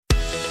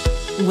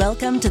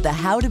Welcome to the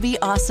How to Be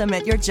Awesome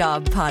at Your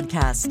Job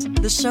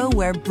podcast, the show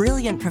where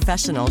brilliant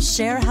professionals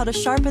share how to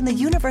sharpen the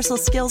universal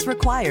skills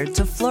required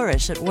to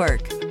flourish at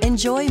work.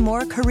 Enjoy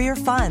more career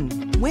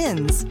fun,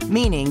 wins,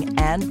 meaning,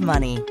 and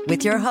money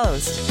with your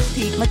host,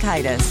 Pete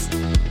Mockaitis.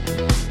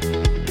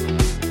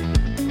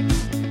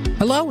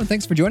 Hello, and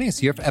thanks for joining us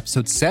here for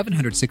episode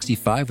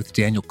 765 with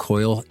Daniel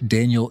Coyle.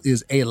 Daniel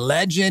is a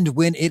legend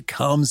when it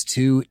comes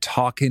to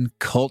talking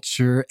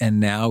culture, and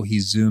now he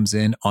zooms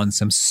in on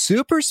some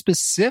super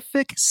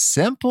specific,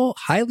 simple,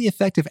 highly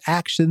effective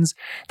actions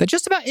that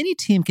just about any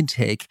team can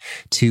take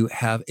to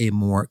have a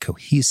more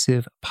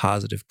cohesive,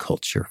 positive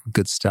culture.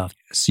 Good stuff.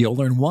 So you'll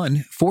learn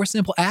 1, 4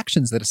 simple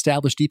actions that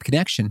establish deep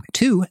connection.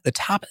 2, the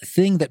top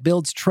thing that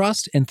builds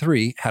trust. And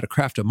 3, how to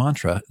craft a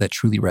mantra that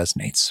truly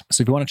resonates.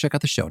 So if you want to check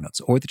out the show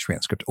notes or the transcript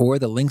or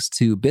the links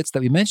to bits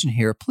that we mentioned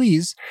here,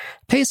 please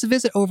pay us a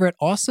visit over at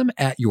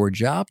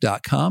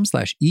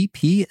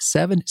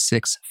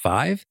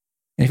awesomeatyourjob.com/EP765.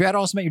 And if you're at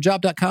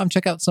awesomeatyourjob.com,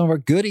 check out some of our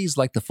goodies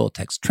like the full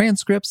text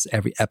transcripts,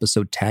 every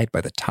episode tagged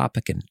by the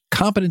topic and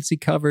competency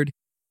covered,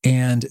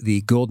 and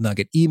the Gold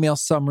Nugget email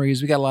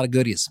summaries. We got a lot of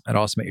goodies at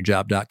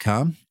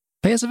awesomeatyourjob.com.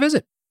 Pay us a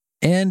visit.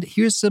 And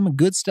here's some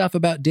good stuff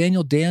about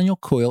Daniel. Daniel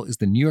Coyle is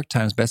the New York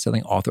Times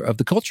bestselling author of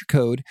The Culture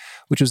Code,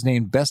 which was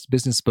named Best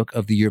Business Book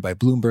of the Year by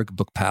Bloomberg,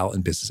 BookPal,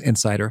 and Business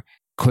Insider.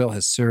 Coyle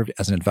has served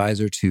as an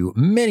advisor to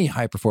many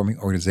high-performing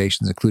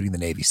organizations, including the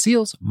Navy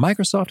SEALs,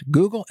 Microsoft,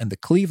 Google, and the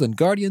Cleveland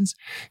Guardians.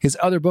 His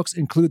other books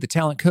include The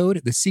Talent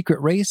Code, The Secret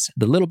Race,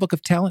 The Little Book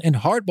of Talent, and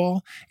Hardball,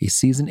 A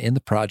Season in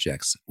the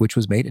Projects, which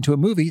was made into a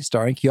movie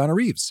starring Keanu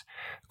Reeves.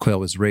 Coyle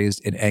was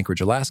raised in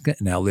Anchorage, Alaska,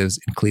 and now lives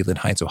in Cleveland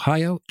Heights,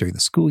 Ohio during the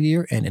school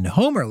year, and in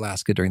Homer,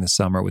 Alaska during the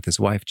summer with his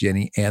wife,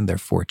 Jenny, and their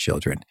 4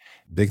 children.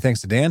 Big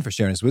thanks to Dan for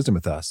sharing his wisdom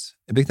with us.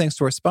 And big thanks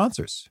to our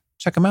sponsors.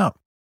 Check them out.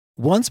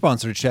 One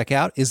sponsor to check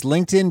out is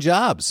LinkedIn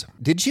Jobs.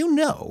 Did you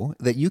know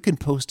that you can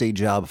post a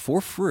job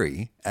for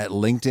free at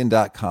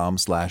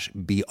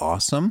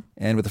linkedin.com/beawesome?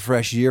 And with a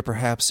fresh year,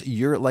 perhaps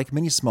you're like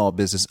many small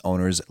business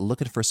owners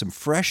looking for some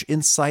fresh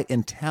insight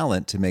and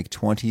talent to make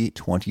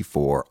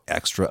 2024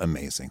 extra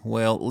amazing.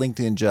 Well,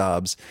 LinkedIn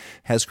Jobs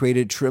has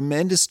created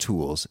tremendous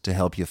tools to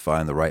help you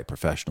find the right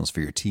professionals for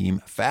your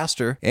team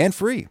faster and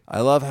free.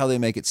 I love how they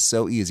make it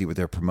so easy with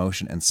their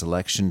promotion and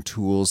selection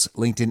tools.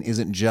 LinkedIn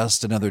isn't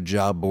just another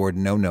job board.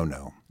 No.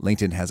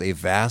 LinkedIn has a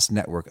vast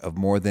network of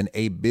more than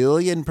 1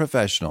 billion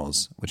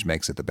professionals, which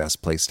makes it the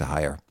best place to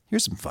hire.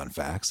 Here's some fun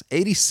facts.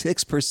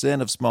 86%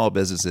 of small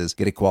businesses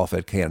get a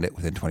qualified candidate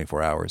within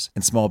 24 hours.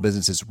 And small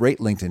businesses rate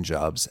LinkedIn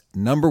Jobs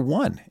number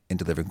 1 in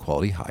delivering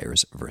quality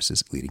hires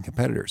versus leading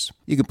competitors.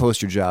 You can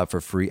post your job for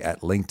free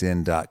at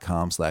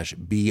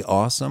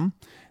linkedin.com/beawesome.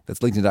 That's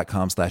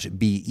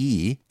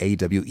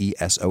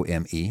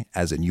linkedin.com/BEAWESOME,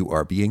 as in you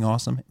are being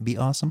awesome, be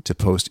awesome, to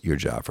post your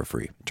job for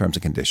free. Terms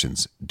and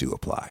conditions do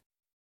apply.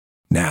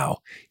 Now,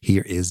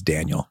 here is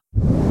Daniel.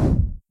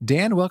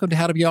 Dan, welcome to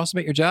How to Be Awesome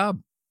at Your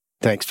Job.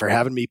 Thanks for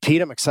having me,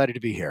 Pete. I'm excited to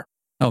be here.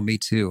 Oh, me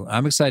too.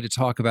 I'm excited to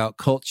talk about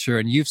culture,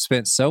 and you've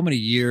spent so many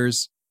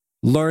years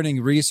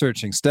learning,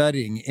 researching,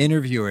 studying,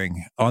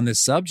 interviewing on this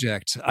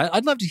subject.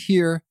 I'd love to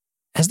hear,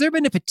 has there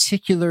been a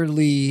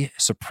particularly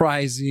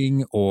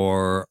surprising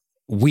or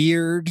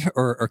weird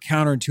or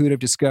counterintuitive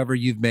discovery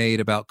you've made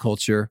about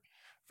culture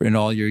in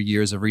all your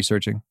years of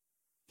researching?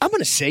 I'm going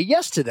to say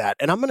yes to that.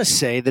 And I'm going to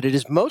say that it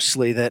is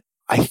mostly that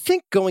I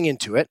think going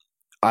into it,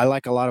 I,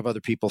 like a lot of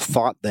other people,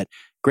 thought that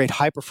great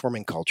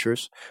high-performing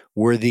cultures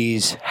were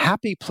these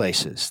happy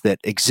places that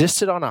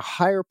existed on a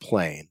higher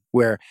plane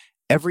where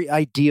every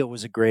idea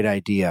was a great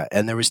idea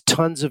and there was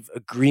tons of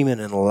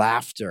agreement and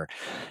laughter,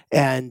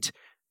 and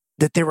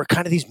that there were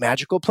kind of these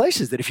magical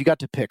places that if you got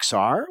to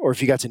Pixar, or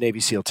if you got to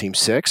Navy SEAL Team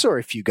 6, or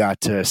if you got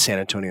to San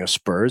Antonio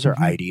Spurs or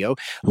IDEO,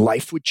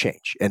 life would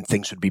change and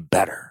things would be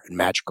better and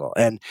magical.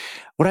 And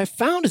what I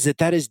found is that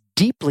that is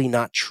deeply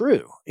not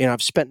true. You know,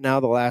 I've spent now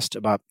the last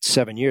about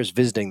 7 years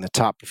visiting the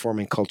top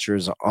performing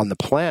cultures on the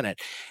planet.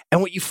 And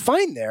what you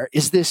find there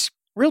is this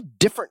real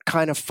different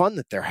kind of fun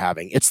that they're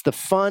having. It's the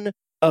fun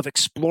of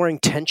exploring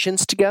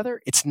tensions together.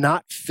 It's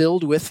not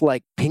filled with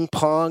like ping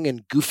pong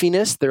and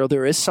goofiness.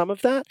 There is some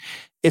of that.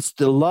 It's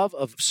the love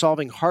of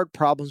solving hard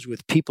problems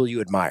with people you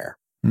admire.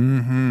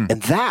 Mm-hmm.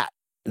 And that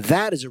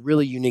is a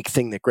really unique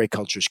thing that great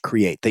cultures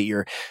create, that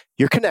you're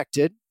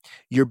connected,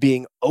 you're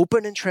being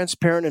open and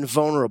transparent and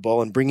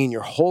vulnerable and bringing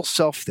your whole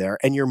self there,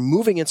 and you're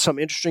moving in some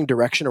interesting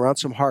direction around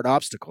some hard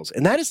obstacles.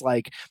 And that is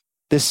like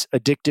this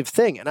addictive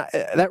thing. And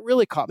that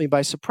really caught me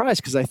by surprise,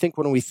 because I think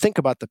when we think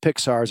about the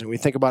Pixars and we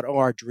think about,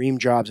 our dream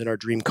jobs and our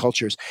dream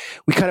cultures,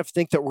 we kind of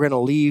think that we're going to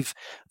leave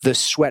the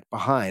sweat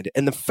behind.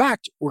 And the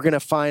fact, we're going to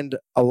find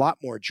a lot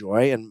more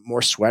joy and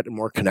more sweat and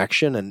more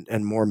connection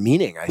and more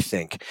meaning, I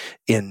think,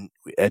 in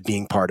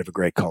being part of a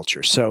great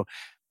culture. So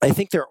I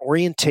think their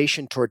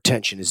orientation toward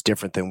tension is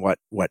different than what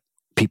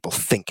people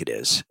think it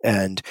is.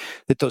 And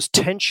that those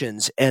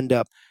tensions end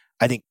up,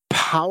 I think,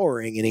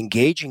 powering and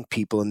engaging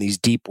people in these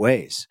deep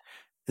ways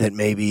that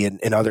maybe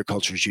in other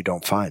cultures you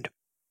don't find.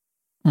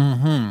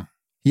 Mm-hmm.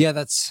 Yeah,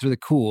 that's really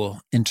cool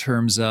in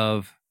terms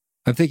of,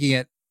 I'm thinking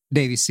it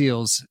Navy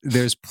SEALs,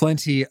 there's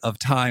plenty of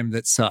time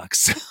that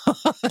sucks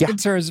Yeah. in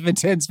terms of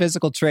intense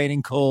physical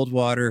training, cold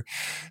water,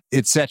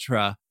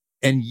 etc.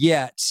 And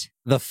yet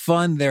the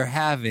fun they're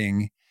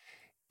having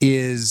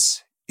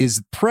is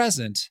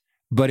present,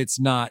 but it's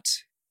not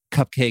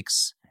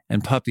cupcakes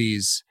and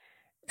puppies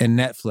and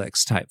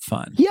Netflix type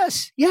fun.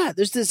 Yes. Yeah.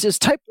 There's this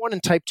type 1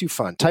 and type 2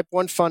 fun. Type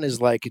 1 fun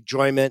is like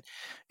enjoyment.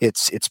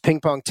 It's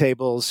ping pong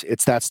tables.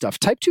 It's that stuff.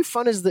 Type 2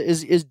 fun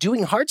is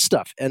doing hard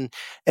stuff. And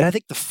I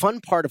think the fun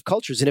part of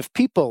cultures, and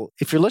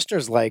if your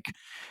listeners like,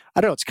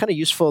 I don't know, it's kind of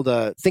useful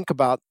to think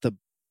about the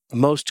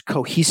most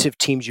cohesive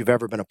teams you've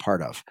ever been a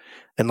part of.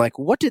 And like,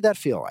 what did that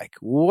feel like?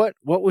 What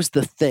was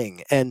the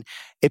thing? And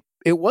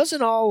it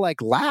wasn't all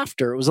like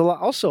laughter. It was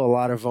also a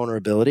lot of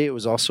vulnerability. It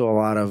was also a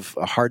lot of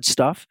hard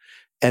stuff.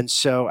 And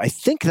so I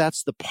think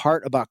that's the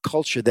part about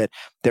culture that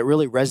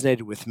really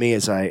resonated with me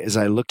as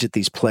I looked at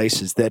these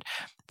places, that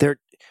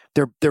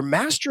they're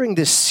mastering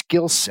this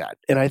skill set.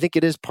 And I think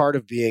it is part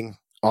of being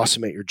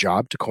awesome at your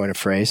job, to coin a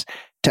phrase,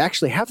 to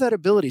actually have that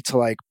ability to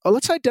like, oh,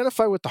 let's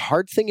identify what the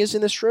hard thing is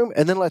in this room,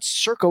 and then let's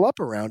circle up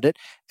around it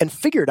and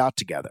figure it out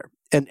together.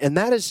 And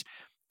that is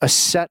a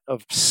set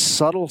of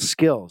subtle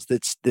skills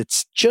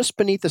that's just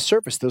beneath the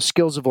surface. Those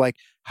skills of like,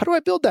 how do I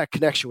build that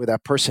connection with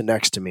that person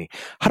next to me?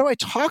 How do I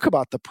talk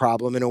about the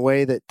problem in a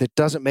way that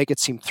doesn't make it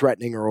seem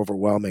threatening or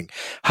overwhelming?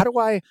 How do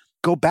I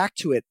go back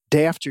to it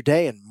day after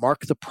day and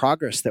mark the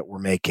progress that we're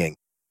making?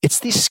 It's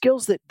these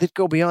skills that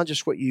go beyond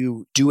just what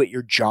you do at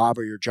your job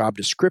or your job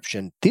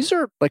description. These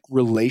are like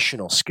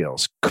relational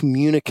skills,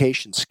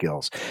 communication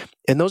skills.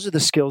 And those are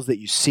the skills that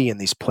you see in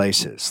these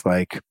places.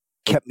 Like,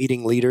 kept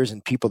meeting leaders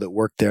and people that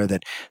worked there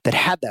that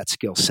had that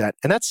skill set.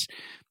 And that's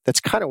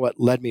kind of what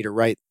led me to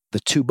write the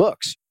 2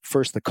 books.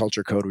 First, The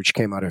Culture Code, which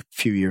came out a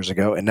few years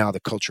ago, and now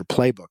The Culture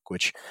Playbook,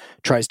 which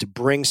tries to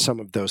bring some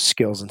of those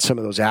skills and some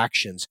of those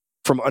actions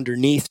from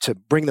underneath to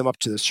bring them up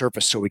to the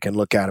surface so we can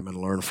look at them and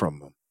learn from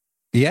them.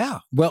 Yeah.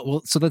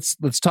 Well, so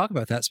let's talk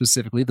about that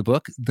specifically. The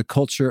book, The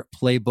Culture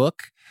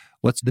Playbook.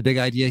 What's the big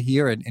idea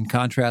here in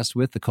contrast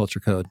with The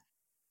Culture Code?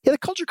 Yeah, The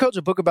Culture Code's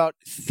a book about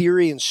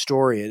theory and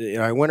story.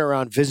 And I went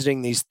around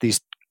visiting these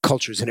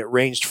cultures, and it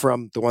ranged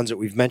from the ones that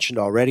we've mentioned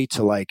already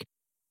to like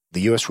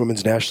the U.S.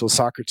 women's national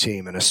soccer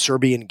team and a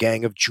Serbian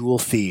gang of jewel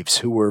thieves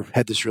who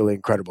had this really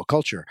incredible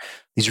culture.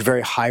 These are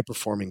very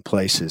high-performing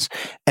places.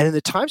 And in the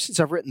time since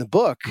I've written the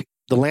book,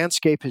 the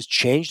landscape has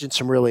changed in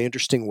some really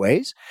interesting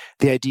ways.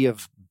 The idea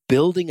of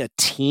building a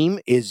team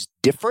is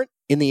different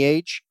in the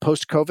age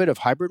post-COVID of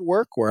hybrid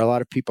work, where a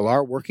lot of people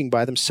are working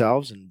by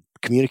themselves and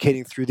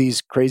communicating through these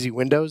crazy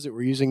windows that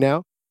we're using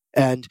now.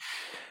 And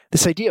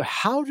this idea of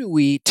how do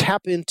we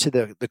tap into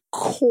the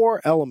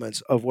core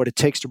elements of what it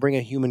takes to bring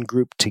a human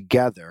group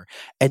together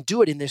and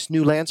do it in this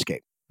new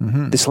landscape,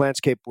 this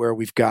landscape where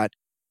we've got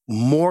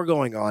more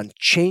going on,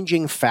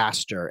 changing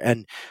faster.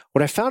 And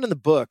what I found in the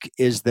book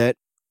is that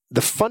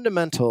the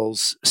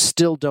fundamentals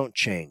still don't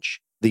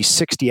change. These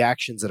 60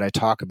 actions that I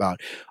talk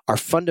about are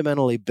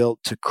fundamentally built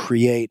to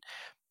create.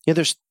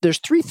 There's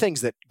 3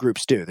 things that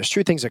groups do. There's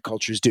 3 things that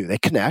cultures do. They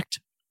connect,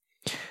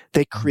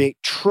 they create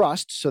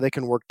trust so they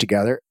can work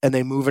together, and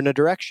they move in a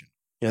direction.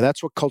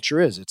 That's what culture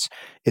is.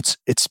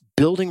 It's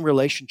building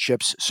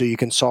relationships so you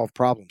can solve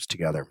problems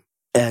together.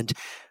 And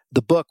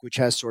the book, which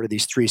has sort of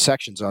these 3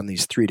 sections on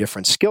these 3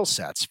 different skill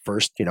sets.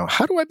 First,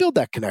 how do I build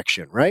that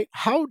connection, right?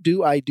 How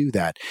do I do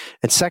that?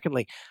 And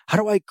secondly, how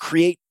do I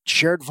create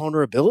shared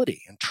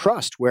vulnerability and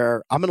trust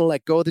where I'm going to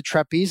let go of the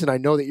trapeze and I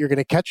know that you're going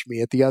to catch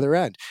me at the other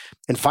end?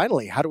 And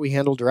finally, how do we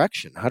handle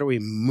direction? How do we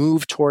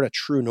move toward a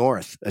true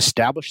north,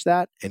 establish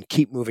that, and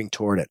keep moving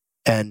toward it?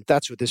 And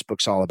that's what this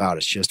book's all about.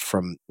 It's just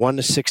from 1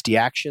 to 60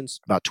 actions,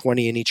 about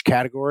 20 in each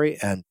category.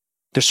 And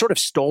they're sort of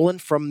stolen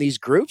from these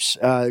groups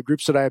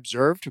that I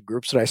observed,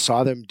 groups that I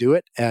saw them do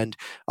it. And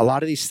a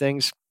lot of these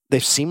things, they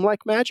seem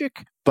like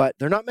magic, but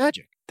they're not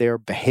magic. They are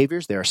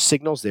behaviors, they are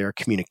signals, they are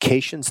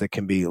communications that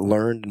can be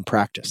learned and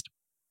practiced.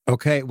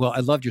 Okay, well, I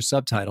loved your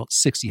subtitle,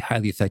 60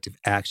 Highly Effective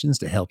Actions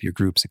to Help Your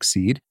Group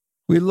Succeed.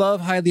 We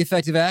love highly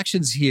effective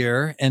actions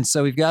here. And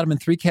so we've got them in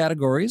 3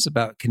 categories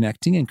about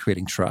connecting and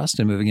creating trust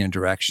and moving in a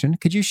direction.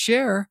 Could you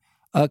share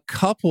a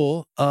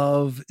couple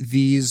of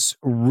these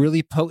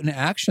really potent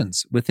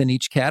actions within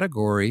each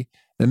category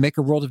that make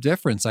a world of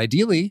difference?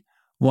 Ideally,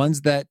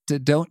 ones that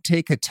don't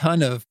take a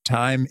ton of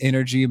time,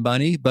 energy,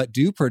 money, but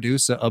do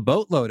produce a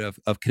boatload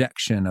of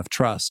connection, of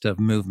trust, of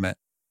movement.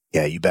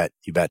 Yeah, you bet.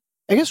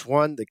 I guess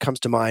one that comes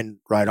to mind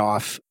right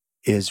off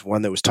is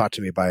one that was taught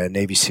to me by a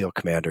Navy SEAL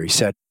commander. He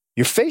said,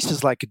 your face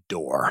is like a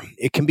door.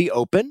 It can be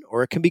open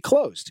or it can be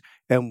closed.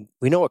 And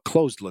we know what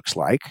closed looks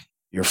like.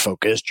 You're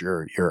focused,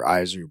 your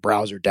eyes or your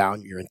brows are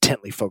down, you're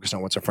intently focused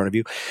on what's in front of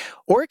you.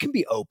 Or it can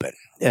be open.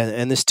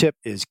 And this tip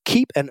is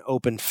keep an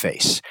open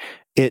face.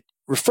 It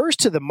refers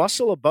to the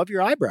muscle above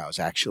your eyebrows,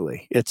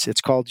 actually.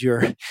 It's called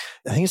I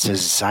think it's a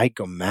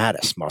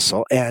zygomatus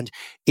muscle. And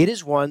it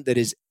is one that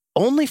is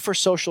only for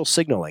social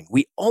signaling.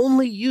 We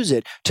only use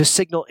it to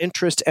signal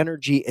interest,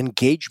 energy,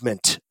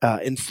 engagement,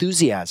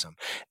 enthusiasm.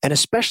 And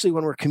especially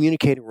when we're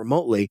communicating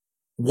remotely,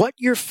 what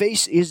your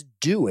face is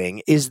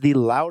doing is the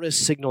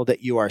loudest signal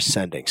that you are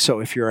sending. So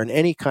if you're in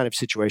any kind of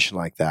situation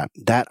like that,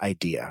 that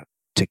idea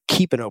to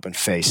keep an open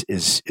face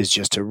is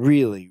just a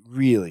really,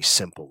 really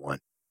simple one.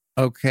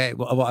 Okay.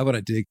 Well, I want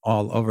to dig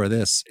all over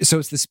this. So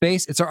it's the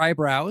space, it's our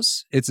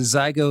eyebrows, it's a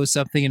zygo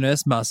something in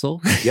this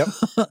muscle.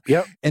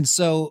 Yep. And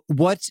so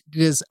what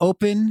does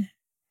open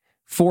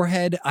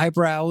forehead,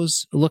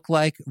 eyebrows look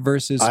like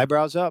versus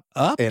eyebrows up?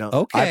 Okay.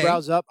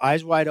 Eyebrows up,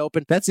 eyes wide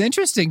open. That's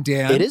interesting,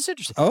 Dan. It is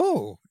interesting.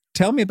 Oh,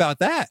 tell me about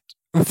that.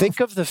 Think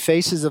of the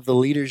faces of the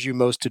leaders you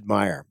most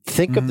admire.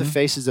 Think of the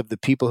faces of the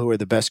people who are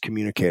the best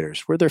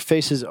communicators. Were their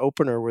faces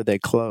open or were they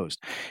closed?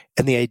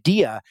 And the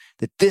idea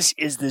that this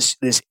is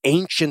this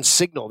ancient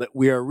signal that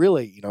we are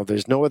really,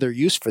 there's no other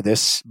use for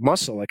this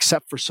muscle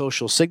except for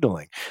social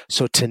signaling.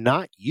 So to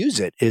not use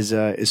it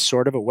is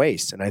sort of a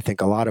waste. And I think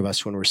a lot of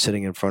us, when we're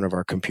sitting in front of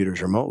our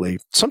computers remotely,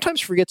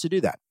 sometimes forget to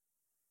do that.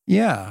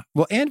 Yeah.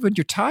 Well, and when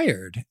you're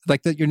tired,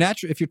 like that,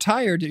 if you're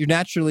tired, you're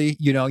naturally,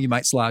 you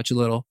might slouch a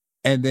little.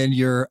 And then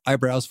your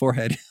eyebrows,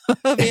 forehead,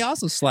 they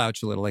also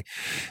slouch a little. Like,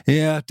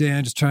 yeah,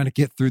 Dan, just trying to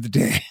get through the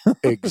day.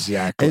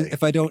 Exactly. And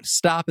if I don't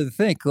stop and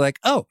think like,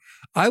 oh,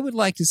 I would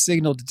like to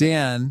signal to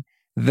Dan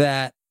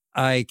that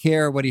I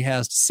care what he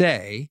has to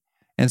say.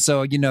 And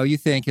so, you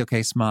think,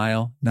 okay,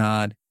 smile,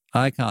 nod,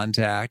 eye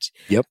contact.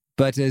 Yep.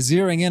 But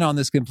zeroing in on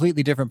this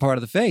completely different part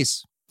of the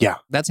face. Yeah.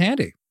 That's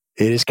handy.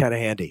 It is kind of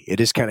handy.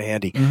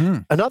 Mm-hmm.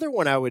 Another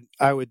one I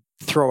would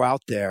throw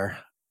out there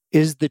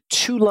is the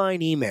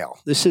 2-line email.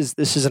 This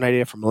is an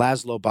idea from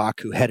Laszlo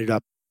Bock, who headed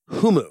up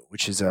Humu,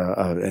 which is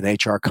an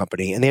HR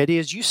company. And the idea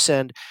is you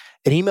send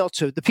an email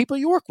to the people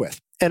you work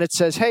with. And it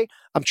says, hey,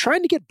 I'm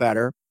trying to get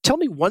better. Tell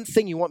me one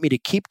thing you want me to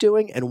keep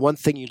doing and one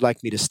thing you'd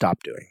like me to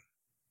stop doing.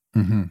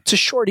 Mm-hmm. It's a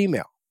short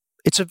email.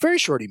 It's a very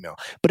short email,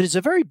 but it's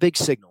a very big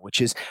signal, which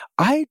is,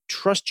 I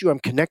trust you. I'm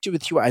connected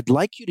with you. I'd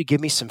like you to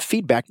give me some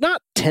feedback,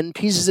 not 10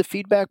 pieces of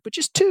feedback, but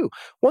just 2.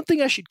 One thing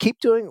I should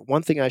keep doing,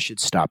 one thing I should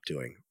stop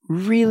doing.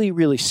 Really,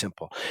 really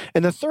simple.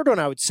 And the third one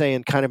I would say,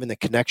 and kind of in the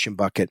connection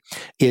bucket,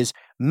 is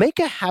make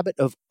a habit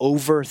of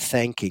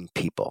over-thanking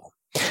people.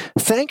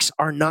 Thanks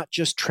are not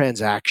just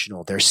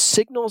transactional. They're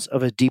signals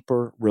of a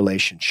deeper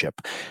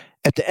relationship.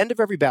 At the end of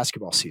every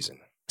basketball season,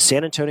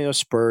 San Antonio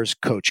Spurs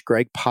coach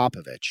Greg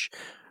Popovich,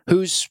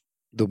 who's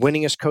the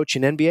winningest coach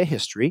in NBA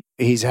history.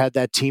 He's had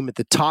that team at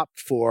the top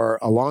for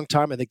a long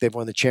time. I think they've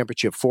won the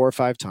championship 4 or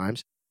 5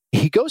 times.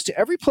 He goes to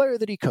every player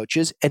that he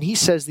coaches and he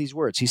says these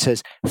words. He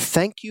says,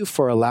 thank you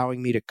for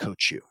allowing me to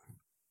coach you.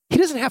 He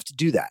doesn't have to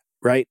do that,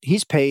 right?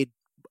 He's paid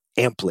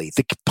amply.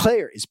 The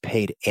player is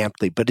paid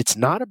amply, but it's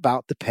not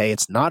about the pay.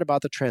 It's not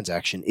about the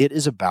transaction. It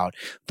is about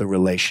the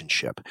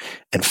relationship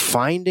and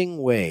finding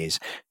ways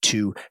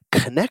to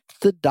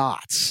connect the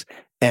dots.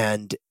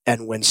 And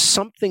when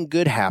something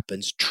good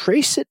happens,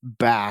 trace it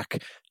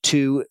back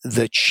to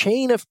the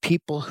chain of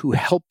people who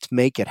helped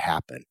make it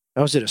happen.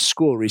 I was at a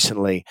school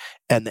recently,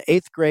 and the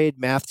 8th grade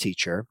math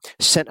teacher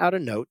sent out a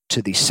note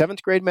to the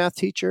 7th grade math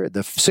teacher, the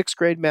 6th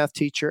grade math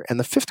teacher, and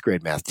the 5th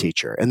grade math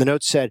teacher. And the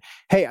note said,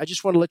 hey, I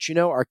just want to let you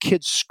know our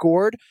kids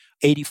scored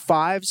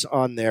 85s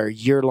on their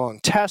year-long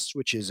test,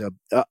 which is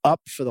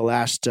up for the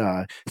last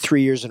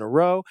 3 years in a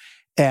row.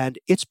 And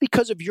it's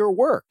because of your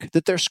work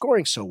that they're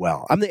scoring so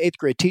well. I'm the 8th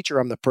grade teacher.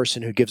 I'm the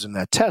person who gives them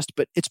that test,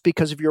 but it's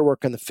because of your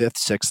work in the 5th,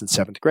 6th, and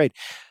 7th grade.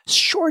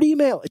 Short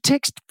email. It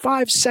takes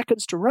 5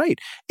 seconds to write.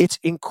 It's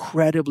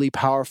incredibly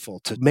powerful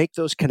to make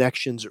those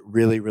connections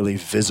really, really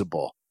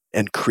visible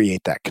and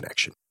create that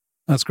connection.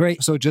 That's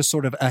great. So just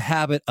sort of a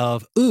habit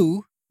of,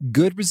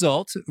 good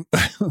result.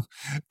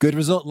 Good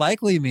result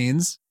likely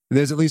means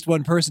there's at least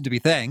one person to be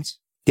thanked.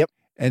 Yep.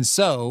 And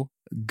so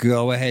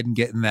go ahead and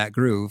get in that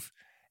groove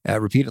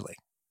repeatedly.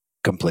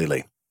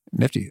 Completely.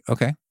 Nifty.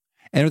 Okay.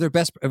 And are there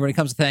best, when it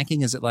comes to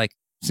thanking, is it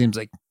seems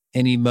like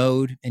any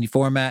mode, any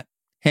format,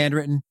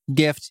 handwritten,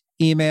 gift,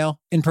 email,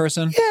 in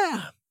person?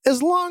 Yeah.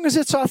 As long as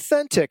it's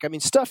authentic. I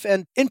mean, stuff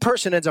and in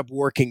person ends up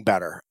working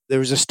better. There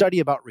was a study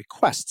about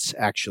requests,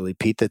 actually,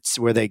 Pete, that's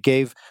where they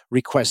gave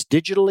requests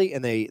digitally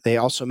and they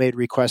also made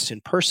requests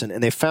in person.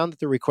 And they found that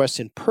the requests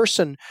in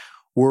person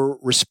were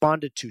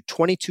responded to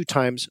 22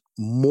 times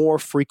more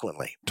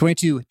frequently.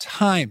 22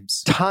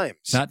 times.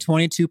 Not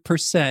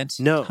 22%.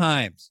 No.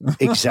 Times.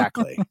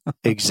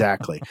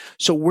 Exactly.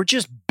 So we're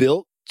just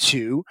built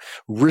to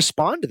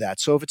respond to that.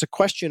 So if it's a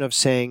question of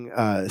saying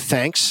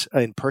thanks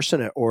in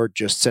person or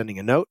just sending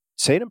a note,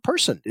 say it in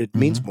person. It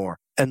means more.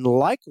 And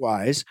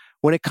likewise,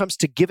 when it comes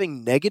to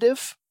giving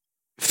negative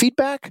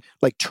feedback,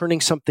 like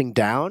turning something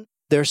down,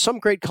 there are some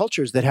great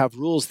cultures that have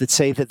rules that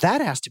say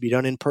that has to be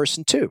done in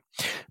person too.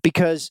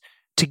 Because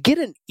to get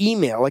an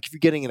email, like if you're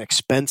getting an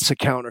expense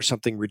account or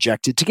something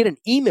rejected, to get an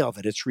email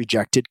that it's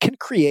rejected can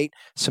create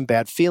some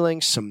bad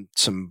feelings,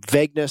 some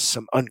vagueness,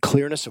 some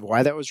unclearness of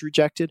why that was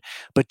rejected.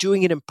 But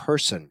doing it in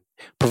person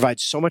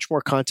provides so much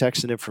more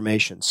context and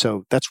information.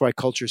 So that's why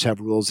cultures have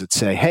rules that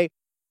say, hey,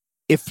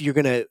 if you're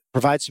going to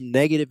provide some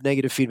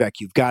negative feedback,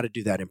 you've got to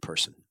do that in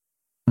person.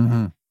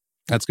 Mm-hmm.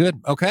 That's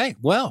good. Okay.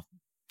 Well,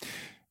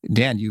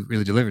 Dan, you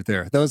really delivered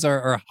there. Those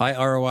are high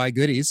ROI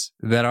goodies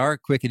that are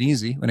quick and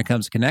easy when it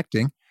comes to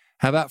connecting.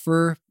 How about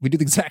we do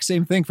the exact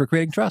same thing for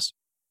creating trust?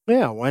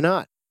 Yeah, why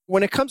not?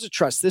 When it comes to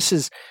trust, this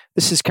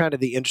is kind of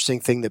the interesting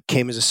thing that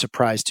came as a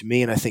surprise to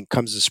me, and I think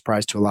comes as a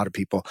surprise to a lot of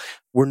people.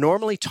 We're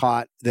normally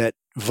taught that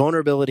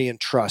vulnerability and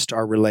trust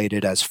are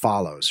related as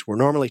follows. We're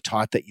normally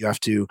taught that you have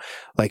to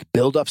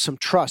build up some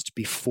trust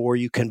before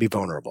you can be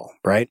vulnerable,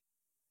 right?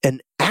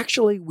 And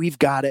actually, we've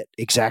got it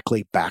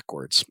exactly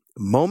backwards.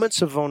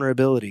 Moments of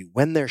vulnerability,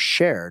 when they're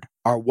shared,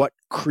 are what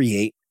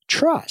create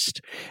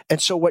trust.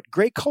 And so what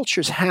great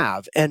cultures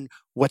have and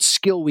what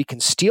skill we can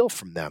steal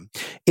from them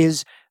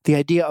is the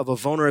idea of a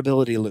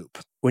vulnerability loop.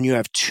 When you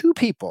have two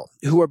people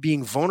who are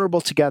being vulnerable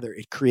together,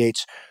 it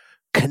creates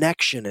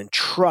connection and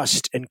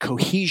trust and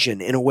cohesion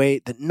in a way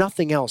that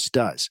nothing else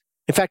does.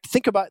 In fact,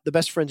 think about the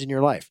best friends in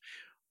your life.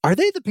 Are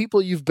they the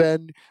people you've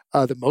been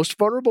the most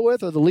vulnerable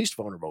with or the least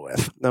vulnerable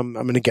with? I'm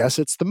going to guess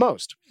it's the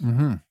most.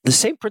 Mm-hmm. The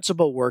same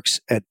principle works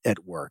at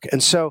work.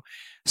 And so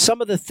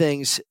some of the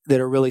things that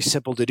are really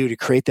simple to do to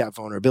create that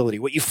vulnerability,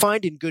 what you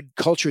find in good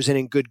cultures and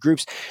in good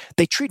groups,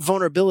 they treat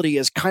vulnerability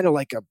as kind of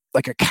like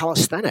a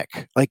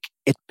calisthenic. Like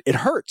it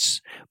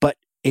hurts, but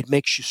it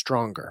makes you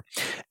stronger.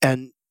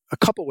 And a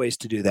couple ways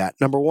to do that.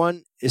 Number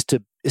one is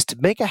to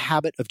make a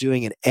habit of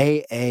doing an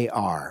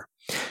AAR.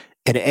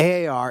 An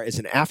AAR is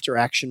an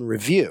after-action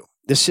review.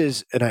 This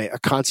is a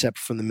concept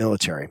from the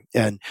military.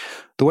 And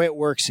the way it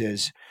works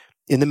is,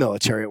 in the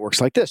military, it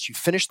works like this. You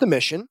finish the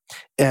mission,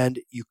 and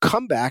you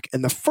come back,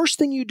 and the first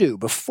thing you do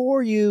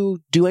before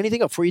you do anything,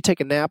 before you take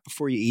a nap,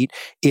 before you eat,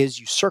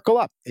 is you circle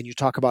up, and you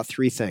talk about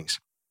three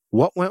things.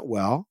 What went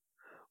well?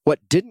 What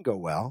didn't go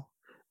well?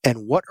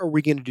 And what are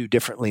we going to do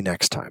differently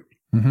next time?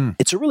 Mm-hmm.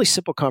 It's a really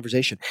simple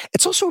conversation.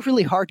 It's also a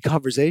really hard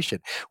conversation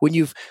when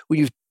you've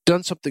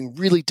done something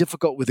really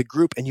difficult with a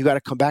group and you got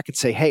to come back and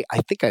say, hey,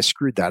 I think I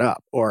screwed that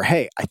up. Or,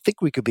 hey, I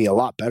think we could be a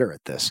lot better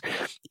at this.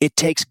 It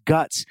takes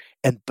guts.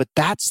 But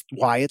that's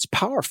why it's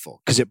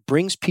powerful, because it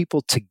brings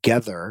people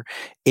together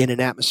in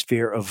an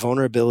atmosphere of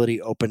vulnerability,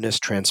 openness,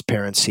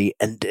 transparency,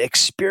 and the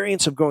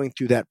experience of going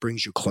through that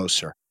brings you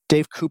closer.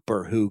 Dave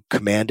Cooper, who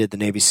commanded the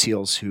Navy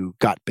SEALs who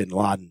got bin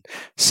Laden,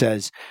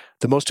 says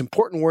the most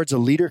important words a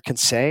leader can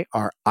say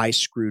are, I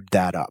screwed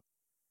that up.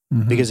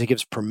 Mm-hmm. Because it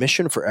gives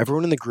permission for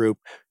everyone in the group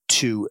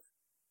to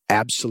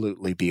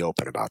absolutely be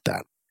open about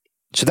that.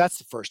 So that's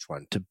the first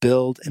one, to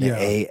build an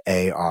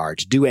AAR,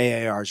 to do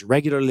AARs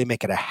regularly,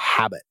 make it a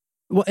habit.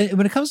 Well,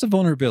 when it comes to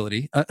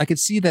vulnerability, I could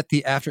see that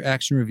the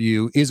after-action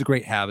review is a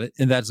great habit,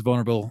 and that's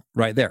vulnerable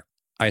right there.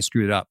 I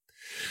screwed it up.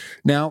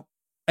 Now,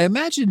 I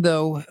imagine,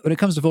 though, when it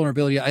comes to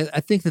vulnerability, I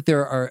think that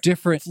there are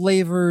different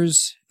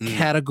flavors,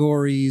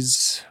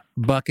 categories,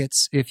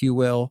 buckets, if you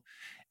will.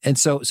 And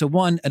so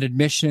one, an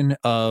admission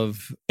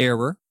of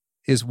error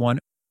is one.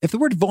 If the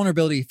word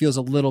vulnerability feels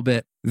a little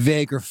bit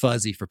vague or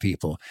fuzzy for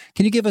people,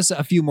 can you give us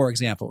a few more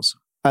examples?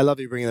 I love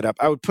you bringing that up.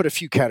 I would put a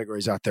few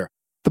categories out there.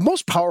 The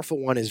most powerful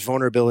one is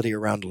vulnerability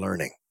around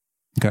learning.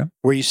 Okay.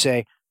 Where you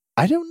say,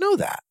 I don't know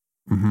that.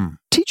 Mm-hmm.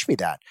 Teach me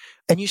that.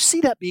 And you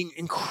see that being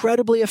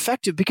incredibly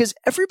effective because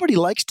everybody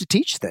likes to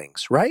teach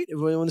things, right?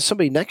 When there's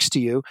somebody next to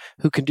you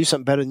who can do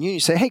something better than you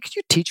say, hey, could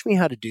you teach me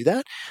how to do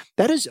that?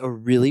 That is a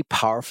really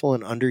powerful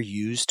and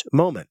underused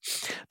moment.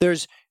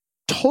 There's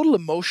total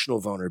emotional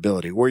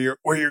vulnerability where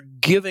you're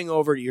giving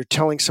over, you're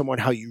telling someone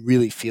how you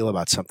really feel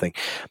about something.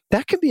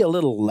 That can be a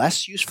little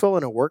less useful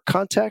in a work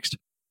context.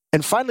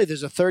 And finally,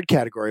 there's a third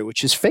category,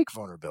 which is fake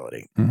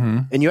vulnerability. Mm-hmm.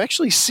 And you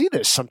actually see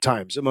this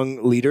sometimes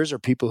among leaders or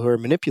people who are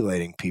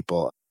manipulating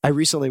people. I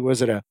recently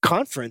was at a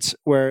conference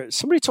where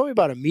somebody told me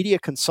about a media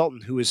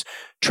consultant who was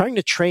trying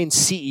to train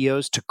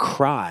CEOs to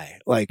cry,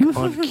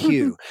 on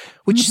cue,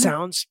 which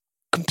sounds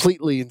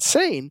completely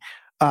insane.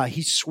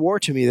 He swore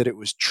to me that it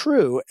was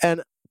true.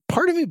 And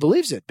part of me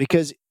believes it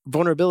because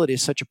vulnerability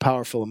is such a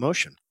powerful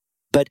emotion.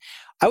 But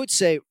I would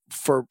say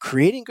for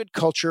creating good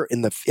culture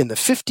in the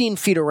 15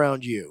 feet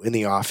around you in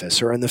the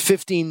office or in the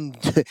 15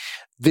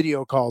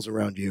 video calls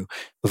around you,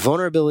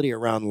 vulnerability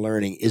around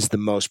learning is the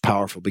most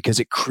powerful because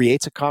it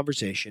creates a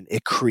conversation,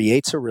 it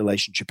creates a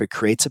relationship, it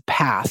creates a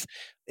path,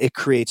 it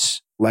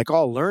creates, like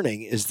all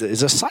learning, is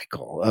a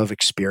cycle of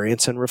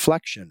experience and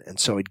reflection. And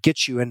so it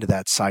gets you into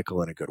that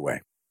cycle in a good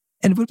way.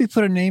 And would we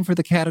put a name for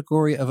the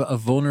category of a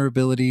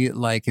vulnerability?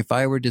 Like if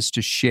I were just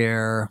to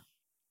share,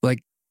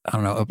 I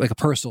don't know, like a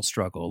personal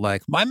struggle,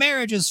 like my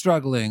marriage is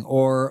struggling,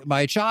 or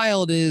my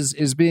child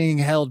is being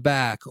held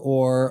back,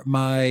 or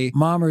my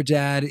mom or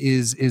dad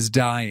is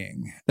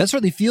dying. That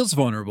certainly feels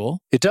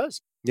vulnerable. It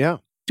does. Yeah.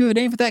 Do you have a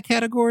name for that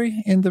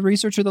category in the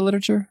research or the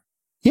literature?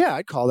 Yeah,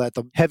 I'd call that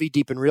the heavy,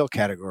 deep, and real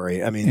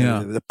category. I mean,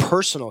 the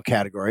personal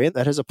category,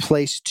 that has a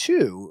place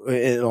too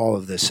in all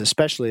of this,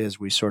 especially as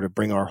we sort of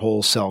bring our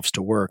whole selves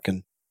to work.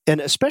 And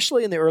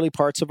especially in the early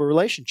parts of a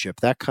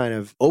relationship, that kind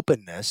of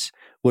openness,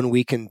 when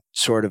we can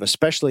sort of,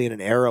 especially in an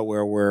era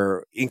where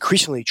we're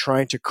increasingly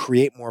trying to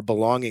create more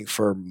belonging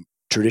for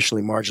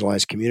traditionally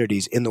marginalized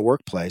communities in the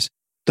workplace,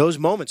 those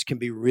moments can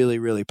be really,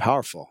 really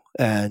powerful.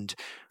 And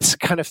it's the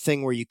kind of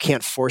thing where you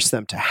can't force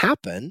them to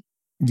happen,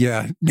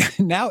 Yeah.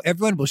 Now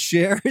everyone will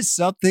share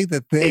something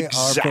that they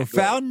are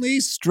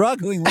profoundly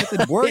struggling with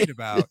and worried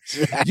about.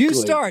 Exactly. You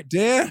start,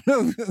 Dan.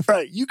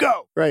 Right, you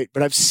go. Right.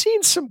 But I've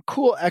seen some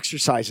cool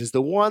exercises.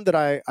 The one that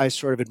I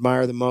sort of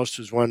admire the most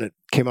was one that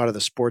came out of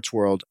the sports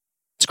world.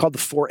 It's called the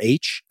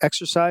 4-H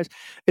exercise.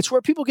 It's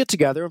where people get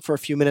together and for a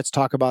few minutes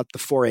talk about the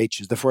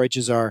 4-H's. The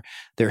 4-H's are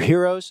their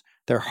heroes,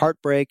 their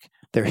heartbreak,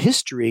 their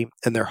history,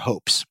 and their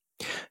hopes.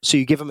 So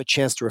you give them a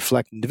chance to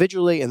reflect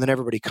individually, and then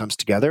everybody comes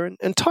together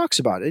and talks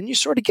about it. And you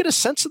sort of get a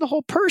sense of the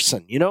whole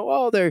person. You know,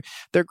 oh,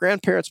 their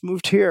grandparents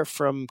moved here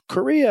from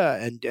Korea,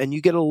 and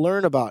you get to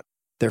learn about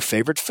their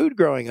favorite food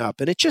growing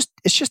up. And it's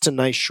just a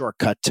nice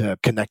shortcut to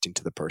connecting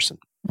to the person.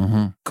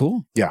 Mm-hmm.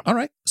 Cool. Yeah. All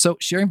right. So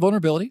sharing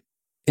vulnerability.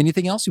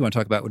 Anything else you want to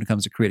talk about when it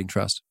comes to creating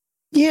trust?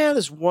 Yeah,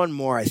 there's one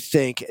more, I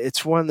think.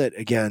 It's one that,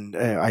 again,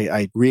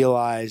 I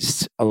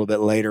realized a little bit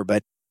later,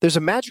 but there's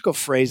a magical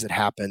phrase that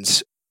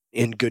happens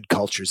in good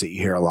cultures that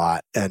you hear a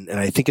lot. And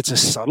I think it's a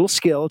subtle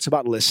skill. It's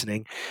about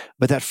listening.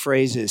 But that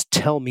phrase is,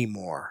 tell me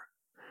more.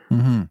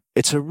 Mm-hmm.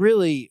 It's a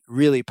really,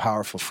 really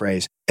powerful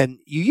phrase. And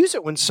you use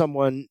it when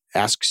someone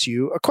asks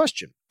you a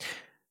question.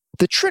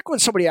 The trick when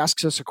somebody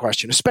asks us a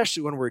question,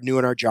 especially when we're new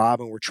in our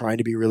job and we're trying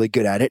to be really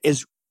good at it,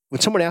 is when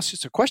someone asks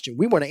us a question,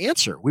 we want to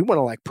answer. We want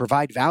to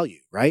provide value,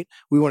 right?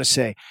 We want to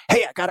say,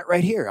 hey, I got it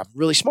right here. I'm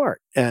really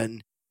smart.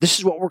 And this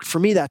is what worked for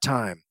me that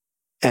time.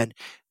 And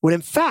when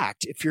in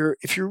fact, if you're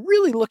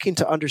really looking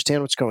to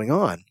understand what's going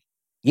on,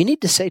 you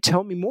need to say,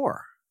 tell me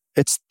more.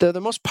 It's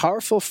the most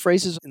powerful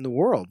phrases in the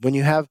world. When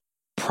you have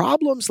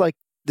problems like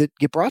that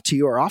get brought to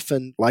you are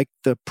often like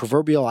the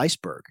proverbial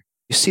iceberg.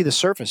 You see the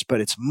surface,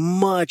 but it's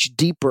much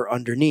deeper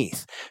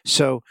underneath.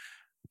 So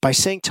by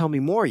saying, tell me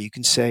more, you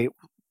can say,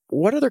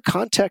 what other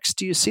context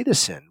do you see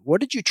this in? What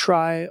did you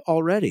try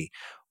already?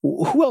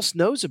 Who else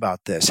knows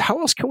about this? How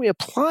else can we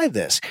apply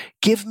this?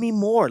 Give me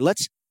more.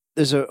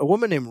 There's a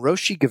woman named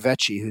Roshi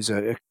Gavechi who's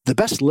the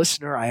best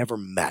listener I ever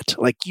met.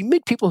 You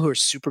meet people who are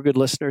super good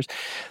listeners.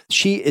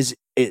 She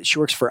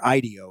works for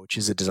IDEO, which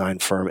is a design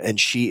firm, and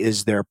she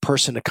is their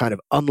person to kind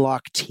of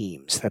unlock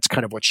teams. That's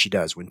kind of what she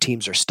does. When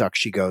teams are stuck,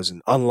 she goes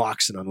and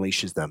unlocks and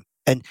unleashes them.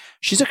 And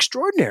she's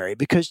extraordinary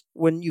because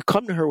when you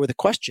come to her with a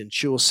question,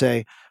 she will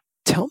say,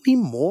 tell me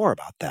more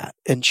about that.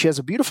 And she has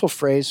a beautiful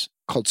phrase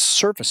called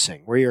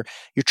surfacing, where you're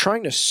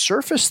trying to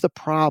surface the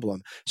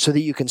problem so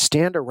that you can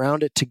stand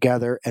around it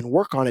together and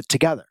work on it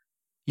together.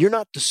 You're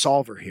not the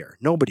solver here.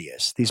 Nobody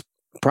is. These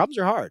problems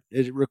are hard.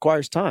 It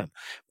requires time.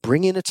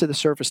 Bringing it to the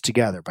surface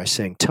together by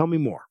saying, tell me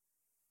more.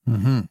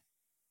 Mm-hmm.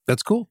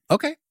 That's cool.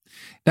 Okay.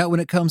 Now, when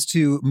it comes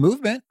to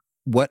movement,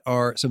 what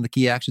are some of the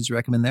key actions you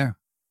recommend there?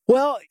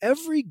 Well,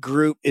 every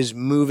group is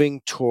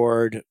moving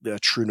toward the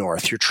true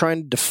north. You're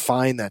trying to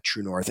define that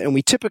true north. And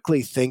we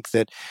typically think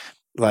that,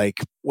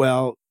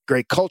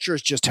 great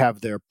cultures just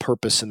have their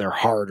purpose in their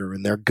heart or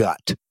in their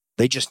gut.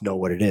 They just know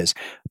what it is.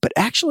 But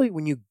actually,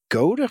 when you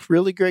go to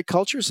really great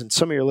cultures, and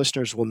some of your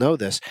listeners will know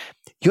this,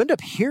 you end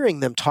up hearing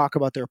them talk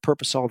about their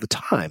purpose all the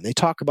time. They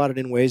talk about it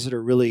in ways that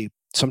are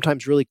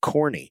sometimes really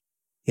corny.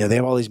 You know, they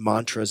have all these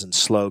mantras and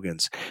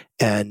slogans.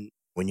 And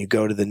when you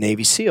go to the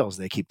Navy SEALs,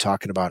 they keep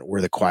talking about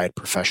we're the quiet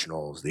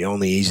professionals. The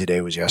only easy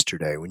day was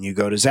yesterday. When you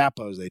go to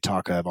Zappos, they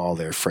talk of all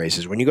their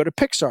phrases. When you go to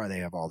Pixar, they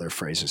have all their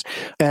phrases.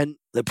 And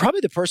probably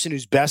the person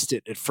who's best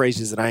at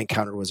phrases that I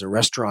encountered was a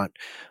restaurant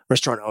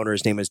owner.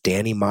 His name is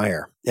Danny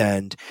Meyer.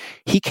 And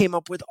he came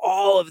up with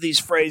all of these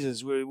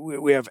phrases.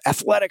 We have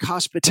athletic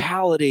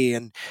hospitality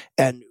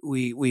and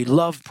we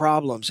love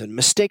problems and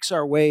mistakes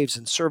are waves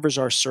and servers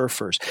are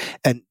surfers.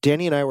 And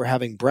Danny and I were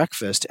having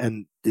breakfast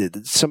and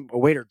a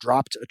waiter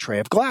dropped a tray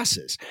of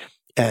glasses.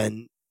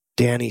 And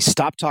Danny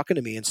stopped talking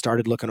to me and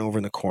started looking over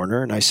in the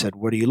corner. And I said,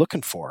 what are you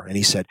looking for? And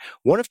he said,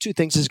 one of two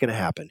things is going to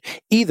happen.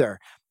 Either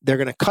they're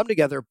going to come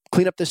together,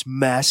 clean up this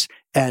mess,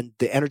 and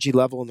the energy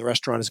level in the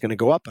restaurant is going to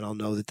go up, and I'll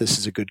know that this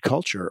is a good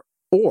culture.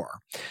 Or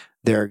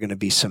there are going to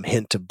be some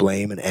hint of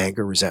blame and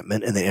anger,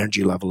 resentment, and the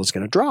energy level is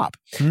going to drop.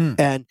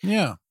 And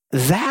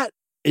that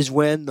is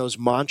when those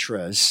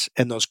mantras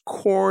and those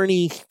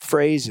corny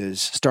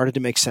phrases started to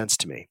make sense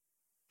to me.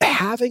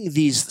 Having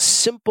these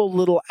simple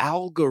little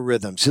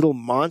algorithms, little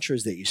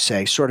mantras that you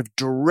say, sort of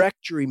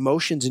direct your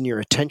emotions and your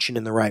attention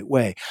in the right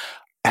way.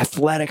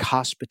 Athletic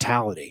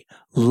hospitality,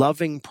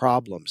 loving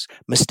problems,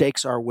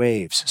 mistakes are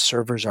waves,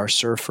 servers are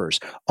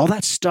surfers. All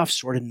that stuff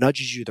sort of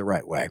nudges you the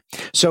right way.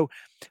 So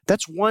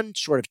that's one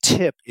sort of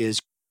tip is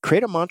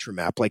create a mantra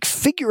map,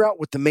 figure out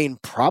what the main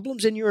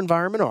problems in your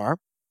environment are,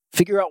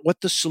 figure out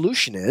what the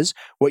solution is,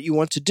 what you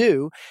want to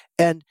do,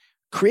 and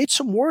create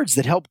some words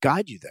that help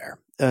guide you there.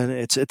 And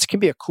it can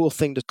be a cool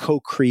thing to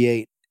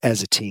co-create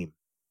as a team.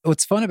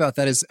 What's fun about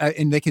that is,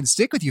 and they can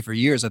stick with you for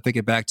years. I think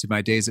it back to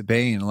my days at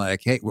Bain,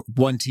 hey, we're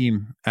one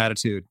team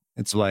attitude.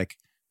 It's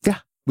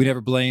we never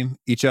blame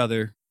each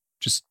other.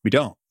 Just, we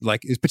don't.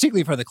 It's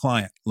particularly in front of the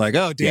client.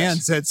 Dan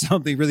said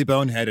something really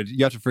boneheaded.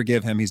 You have to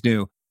forgive him. He's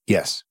new.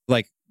 Yes.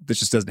 this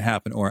just doesn't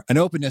happen, or an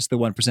openness to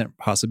the 1%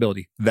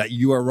 possibility that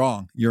you are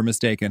wrong, you're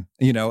mistaken,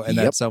 and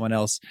that someone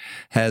else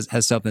has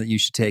something that you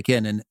should take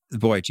in. And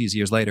boy, geez,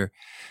 years later,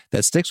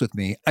 that sticks with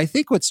me. I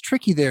think what's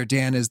tricky there,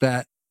 Dan, is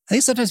that I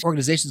think sometimes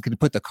organizations can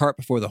put the cart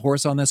before the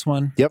horse on this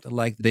one. Yep.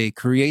 Like they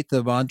create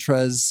the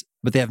mantras,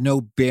 but they have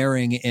no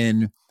bearing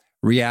in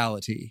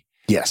reality.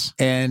 Yes.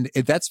 And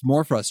that's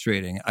more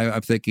frustrating.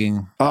 I'm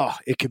thinking... Oh,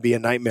 it can be a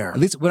nightmare. At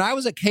least when I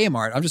was at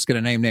Kmart, I'm just going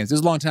to name names. This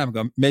is a long time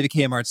ago. Maybe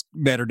Kmart's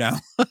better now.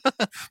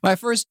 My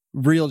first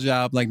real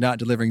job, like not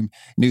delivering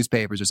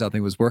newspapers or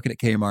something, was working at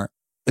Kmart.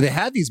 They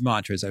had these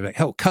mantras. I'm like,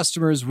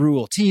 customers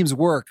rule, teams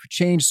work,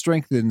 change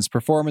strengthens,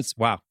 performance.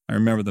 Wow, I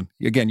remember them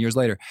again years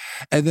later.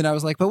 And then I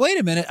was like, but wait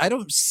a minute, I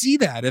don't see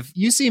that. If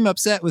you seem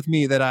upset with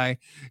me that I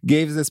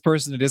gave this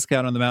person a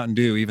discount on the Mountain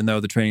Dew, even though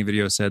the training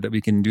video said that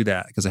we can do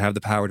that because I have the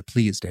power to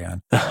please,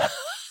 Dan.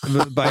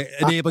 By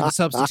enabling the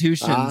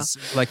substitutions,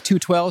 like 2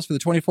 12s for the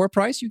 24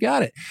 price, you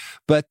got it.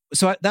 But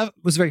so that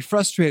was very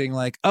frustrating.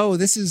 Like,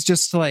 this is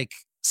just like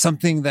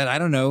something that, I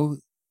don't know,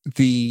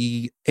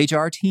 the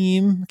HR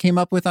team came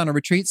up with on a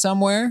retreat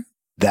somewhere.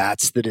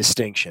 That's the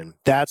distinction.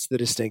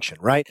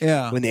 Right?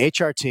 Yeah. When the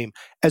HR team,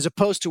 as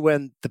opposed to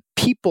when the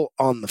people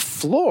on the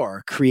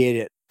floor create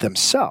it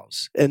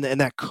themselves. And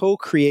that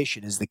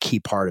co-creation is the key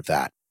part of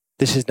that.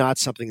 This is not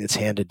something that's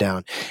handed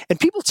down. And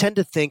people tend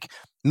to think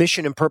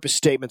mission and purpose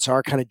statements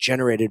are kind of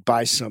generated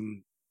by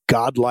some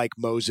godlike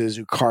Moses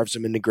who carves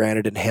them into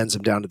granite and hands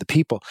them down to the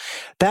people.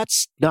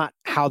 That's not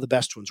how the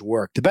best ones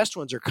work. The best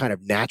ones are kind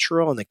of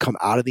natural and they come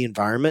out of the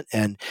environment,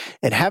 and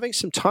having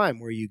some time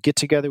where you get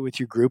together with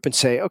your group and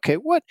say, okay,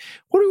 what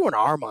do we want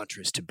our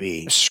mantras to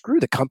be? Screw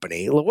the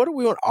company. What do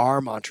we want our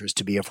mantras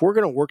to be? If we're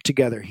going to work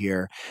together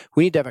here,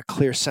 we need to have a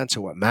clear sense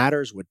of what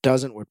matters, what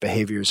doesn't, what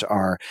behaviors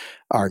are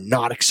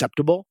not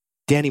acceptable.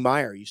 Danny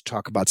Meyer used to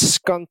talk about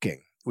skunking,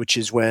 which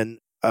is when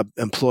an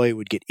employee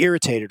would get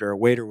irritated or a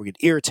waiter would get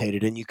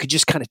irritated, and you could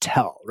just kind of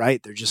tell,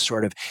 right? They're just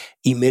sort of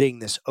emitting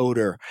this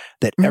odor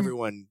that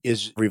everyone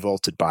is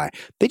revolted by.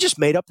 They just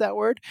made up that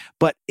word,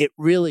 but it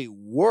really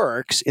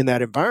works in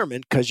that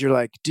environment because you're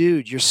like,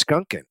 dude, you're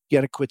skunking. You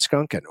got to quit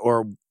skunking,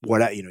 or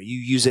what? You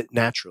use it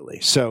naturally.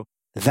 So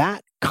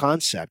that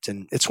concept,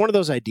 and it's one of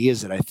those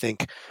ideas that I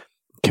think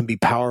can be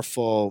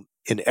powerful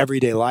in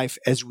everyday life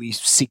as we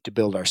seek to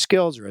build our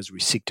skills or as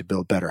we seek to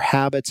build better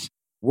habits.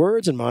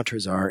 Words and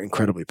mantras are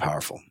incredibly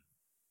powerful.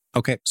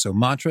 Okay, so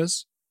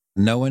mantras,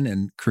 knowing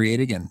and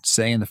creating and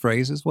saying the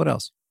phrases. What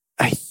else?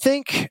 I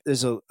think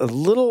there's a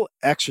little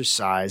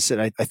exercise that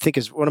I think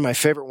is one of my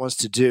favorite ones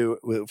to do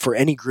for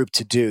any group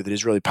to do that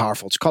is really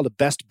powerful. It's called a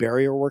best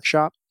barrier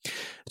workshop.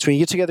 It's when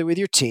you get together with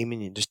your team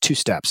and just 2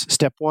 steps.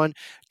 Step 1,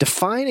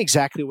 define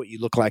exactly what you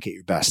look like at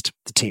your best,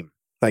 the team.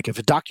 Like if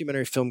a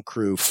documentary film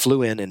crew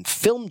flew in and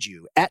filmed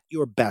you at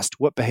your best,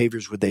 what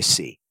behaviors would they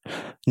see?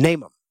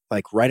 Name them,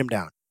 like write them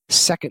down.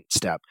 Second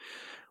step,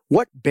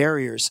 what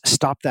barriers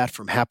stop that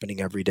from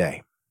happening every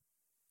day?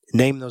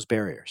 Name those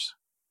barriers.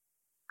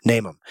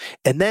 Name them.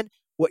 And then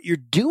what you're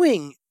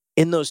doing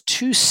in those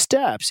 2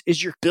 steps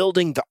is you're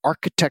building the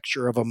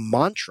architecture of a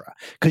mantra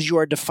because you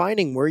are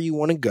defining where you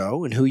want to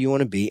go and who you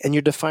want to be, and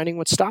you're defining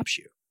what stops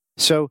you.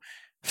 So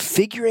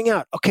figuring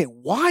out, okay,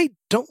 why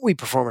don't we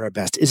perform at our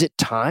best? Is it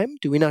time?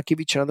 Do we not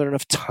give each other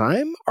enough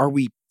time? Are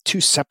we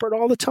too separate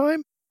all the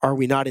time? Are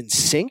we not in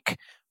sync?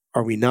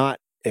 Are we not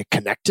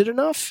connected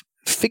enough?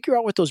 Figure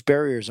out what those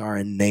barriers are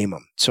and name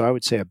them. So I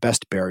would say a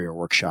best barrier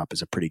workshop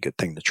is a pretty good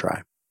thing to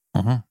try.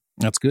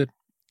 That's good.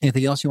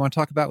 Anything else you want to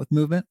talk about with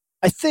movement?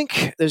 I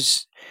think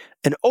there's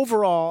an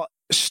overall,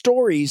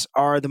 stories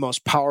are the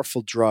most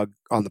powerful drug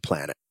on the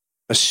planet.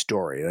 A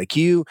story. Like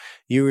you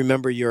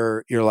remember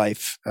your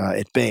life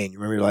at Bain, you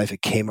remember your life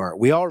at Kmart.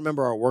 We all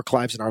remember our work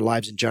lives and our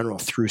lives in general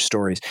through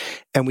stories.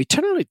 And we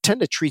tend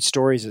to treat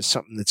stories as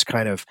something that's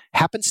kind of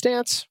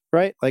happenstance,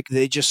 right? Like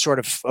they just sort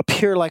of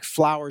appear like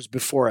flowers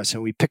before us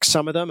and we pick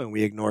some of them and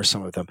we ignore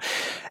some of them.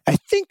 I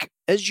think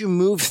as you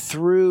move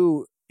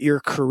through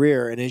your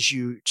career and as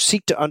you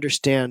seek to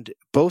understand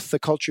both the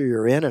culture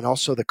you're in and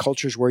also the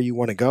cultures where you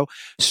want to go,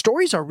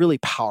 stories are really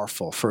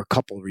powerful for a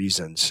couple of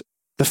reasons.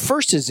 The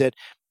first is that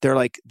they're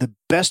like the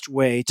best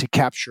way to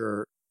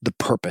capture the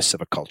purpose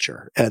of a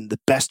culture and the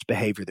best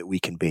behavior that we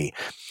can be.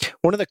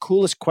 One of the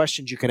coolest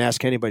questions you can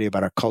ask anybody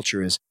about our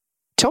culture is,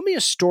 tell me a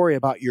story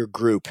about your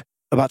group,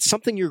 about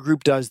something your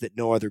group does that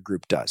no other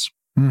group does.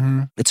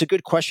 It's a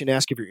good question to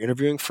ask if you're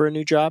interviewing for a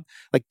new job.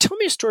 Like, tell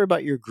me a story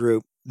about your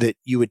group that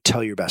you would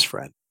tell your best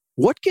friend.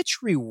 What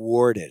gets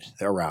rewarded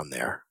around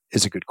there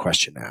is a good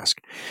question to ask.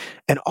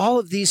 And all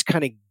of these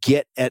kind of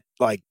get at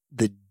like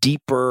the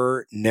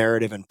deeper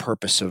narrative and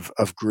purpose of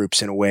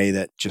groups in a way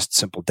that just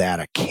simple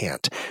data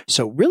can't.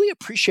 So really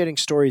appreciating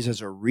stories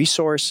as a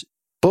resource,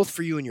 both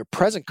for you and your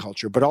present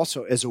culture, but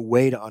also as a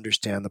way to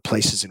understand the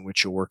places in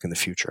which you'll work in the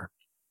future.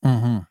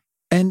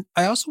 And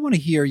I also want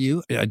to hear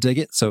you. I dig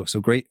it. So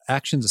great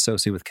actions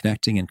associated with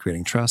connecting and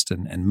creating trust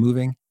and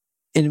moving.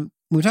 And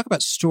when we talk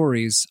about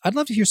stories, I'd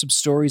love to hear some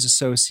stories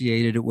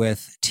associated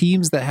with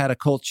teams that had a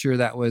culture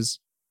that was,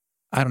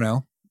 I don't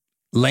know,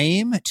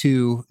 lame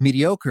to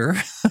mediocre.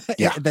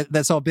 Yeah.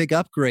 That's all big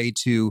upgrade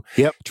to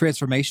Yep.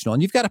 transformational.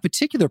 And you've got a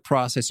particular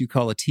process you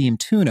call a team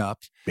tune-up.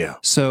 Yeah.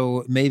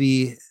 So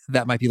maybe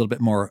that might be a little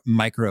bit more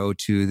micro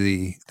to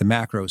the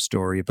macro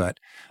story, but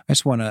I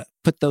just want to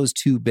put those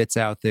two bits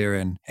out there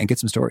and get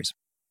some stories.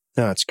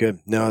 No, that's good.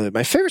 No,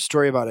 my favorite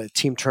story about a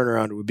team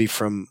turnaround would be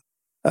from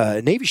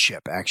a Navy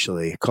ship,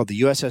 actually, called the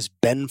USS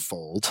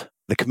Benfold.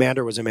 The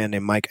commander was a man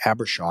named Mike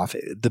Abrashoff.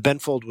 The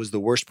Benfold was the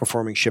worst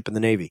performing ship in the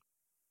Navy.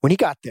 When he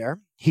got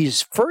there,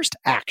 his first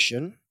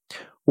action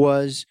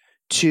was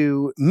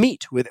to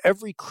meet with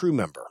every crew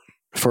member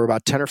for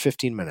about 10 or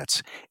 15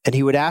 minutes. And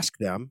he would ask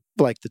them,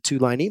 like the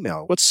 2-line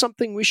email, what's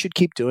something we should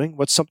keep doing?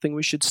 What's something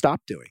we should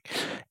stop doing?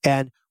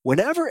 And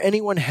whenever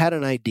anyone had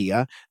an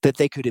idea that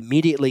they could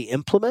immediately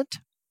implement,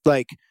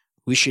 like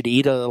we should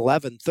eat at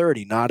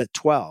 11:30, not at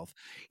 12,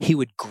 he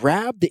would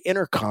grab the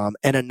intercom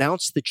and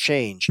announce the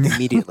change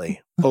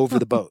immediately over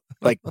the boat.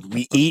 Like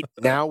we eat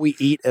at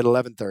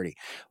 11:30.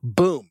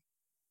 Boom.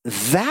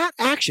 That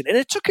action, and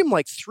it took him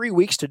like 3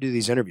 weeks to do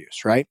these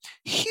interviews, right?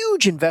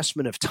 Huge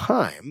investment of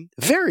time,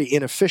 very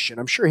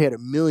inefficient. I'm sure he had a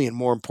million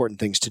more important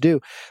things to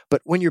do.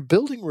 But when you're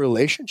building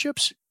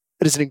relationships,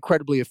 it is an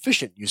incredibly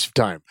efficient use of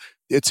time.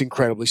 It's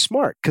incredibly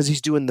smart because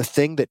he's doing the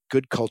thing that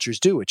good cultures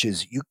do, which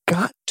is you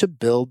got to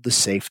build the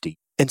safety.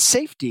 And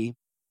safety,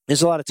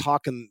 there's a lot of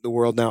talk in the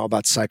world now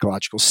about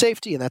psychological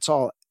safety, and that's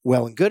all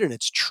well and good, and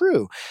it's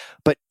true.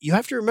 But you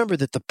have to remember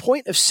that the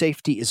point of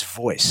safety is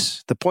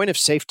voice. The point of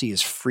safety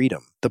is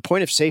freedom. The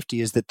point of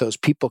safety is that those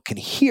people can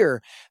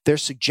hear their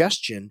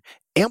suggestion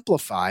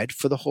amplified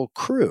for the whole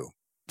crew.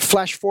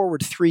 Flash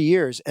forward 3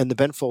 years, and the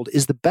Benfold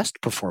is the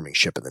best performing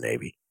ship in the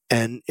Navy.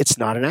 And it's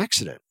not an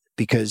accident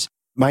because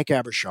Mike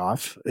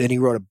Abrashoff, and he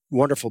wrote a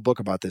wonderful book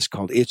about this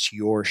called It's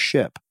Your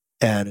Ship,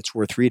 and it's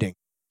worth reading.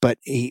 But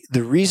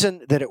the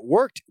reason that it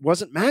worked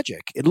wasn't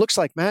magic. It looks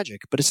like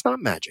magic, but it's not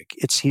magic.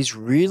 He's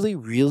really,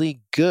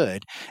 really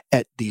good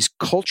at these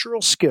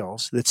cultural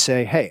skills that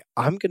say, hey,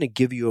 I'm going to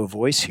give you a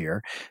voice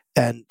here,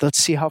 and let's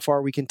see how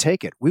far we can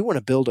take it. We want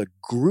to build a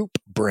group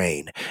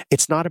brain.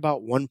 It's not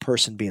about one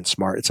person being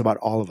smart. It's about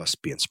all of us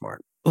being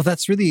smart. Well,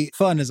 that's really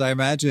fun, as I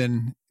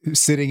imagine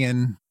sitting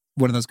in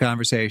one of those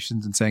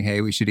conversations and saying,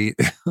 hey, we should eat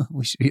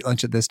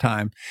lunch at this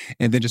time.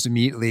 And then just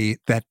immediately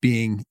that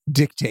being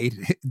dictate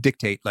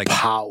like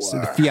power, so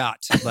the fiat,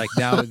 like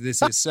now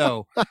this is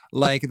so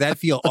like that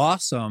feel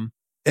awesome.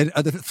 And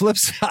the flip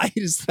side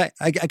is that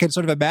I can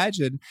sort of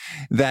imagine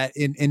that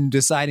in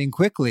deciding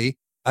quickly,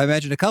 I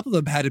imagine a couple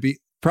of them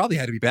probably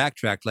had to be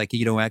backtracked. Like,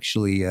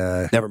 actually,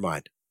 never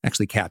mind.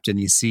 Actually, Captain,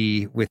 you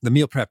see with the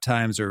meal prep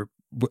times are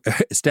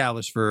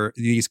established for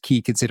these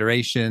key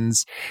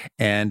considerations,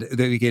 and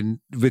then we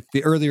can, with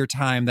the earlier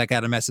time, that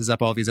kind of messes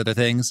up all these other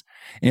things.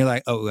 And you're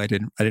like, oh, I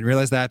didn't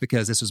realize that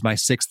because this was my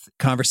 6th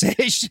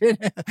conversation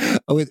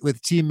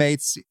with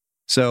teammates.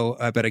 So,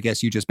 but I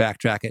guess you just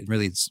backtrack it, and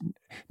really, it's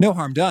no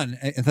harm done.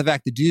 And in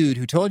fact, the dude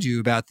who told you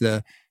about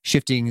the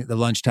shifting the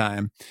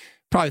lunchtime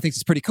probably thinks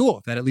it's pretty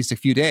cool that at least a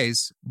few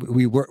days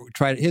we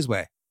tried it his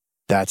way.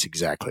 That's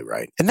exactly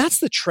right, and that's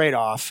the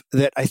trade-off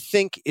that I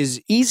think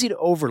is easy to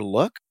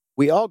overlook.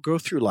 We all go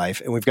through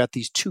life and we've got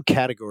these 2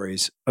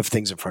 categories of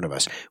things in front of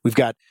us. We've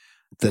got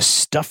the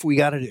stuff we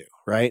got to do,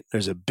 right?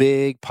 There's a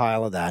big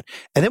pile of that.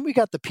 And then we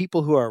got the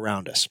people who are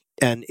around us.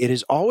 And it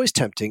is always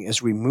tempting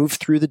as we move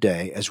through the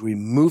day, as we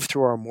move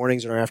through our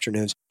mornings and our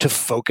afternoons, to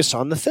focus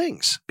on the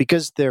things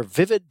because they're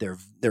vivid.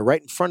 They're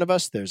right in front of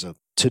us. There's a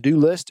to-do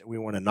list and we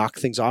want to knock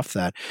things off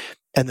that.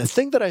 And the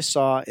thing that I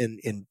saw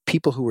in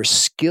people who were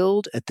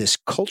skilled at this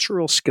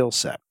cultural skill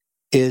set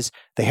is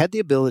they had the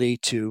ability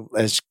to,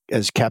 as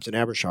Captain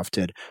Abrashoff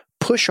did,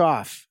 push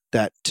off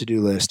that to-do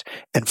list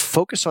and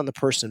focus on the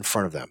person in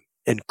front of them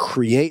and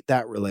create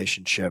that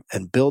relationship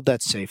and build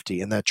that safety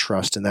and that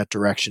trust and that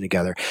direction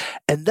together.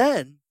 And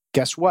then,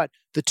 guess what?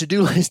 The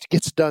to-do list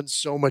gets done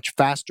so much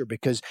faster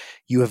because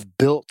you have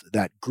built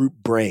that group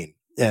brain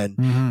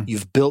and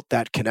you've built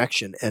that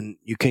connection and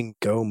you can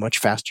go much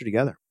faster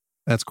together.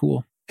 That's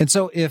cool. And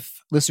so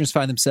if listeners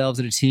find themselves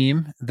in a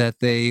team that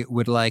they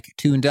would like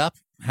tuned up,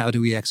 how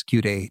do we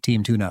execute a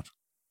team tune-up?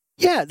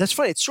 Yeah, that's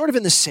funny. It's sort of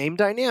in the same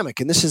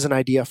dynamic. And this is an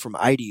idea from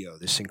IDEO,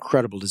 this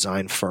incredible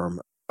design firm.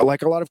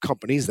 Like a lot of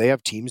companies, they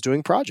have teams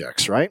doing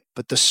projects, right?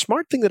 But the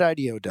smart thing that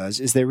IDEO does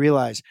is they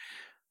realize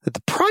that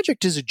the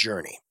project is a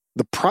journey.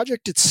 The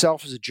project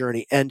itself is a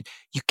journey. And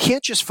you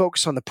can't just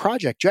focus on the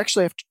project. You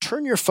actually have to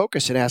turn your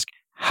focus and ask,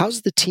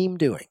 how's the team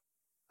doing?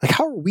 Like,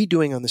 how are we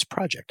doing on this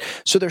project?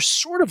 So they're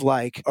sort of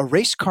like a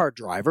race car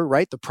driver,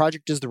 right? The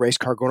project is the race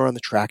car going around the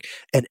track.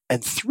 And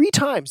 3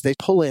 times they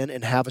pull in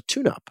and have a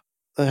tune-up.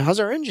 How's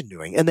our engine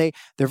doing? And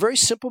they're very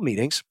simple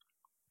meetings.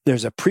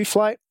 There's a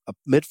pre-flight, a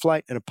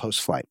mid-flight, and a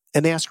post-flight.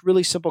 And they ask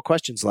really simple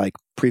questions like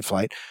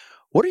pre-flight,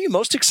 what are you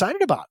most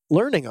excited about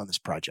learning on this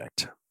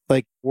project?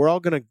 Like, we're all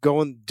going to go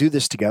and do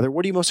this together.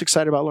 What are you most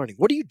excited about learning?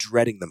 What are you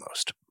dreading the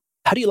most?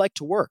 How do you like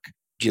to work?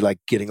 Do you like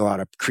getting a lot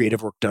of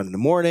creative work done in the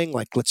morning?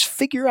 Like, let's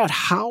figure out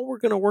how we're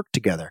going to work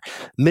together.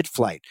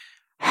 Mid-flight,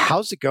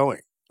 how's it going?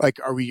 Like,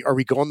 are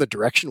we going the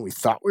direction we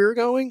thought we were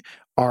going?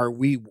 Are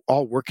we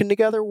all working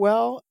together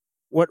well?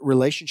 What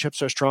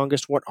relationships are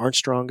strongest? What aren't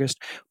strongest?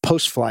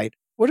 Post-flight,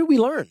 what did we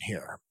learn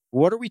here?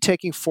 What are we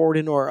taking forward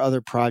into our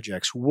other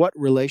projects? What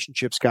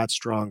relationships got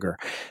stronger?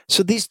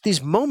 So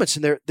these moments,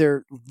 and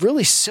they're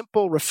really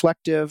simple,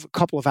 reflective, a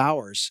couple of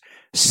hours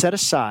set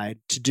aside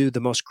to do the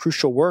most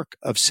crucial work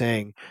of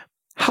saying,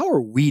 how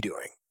are we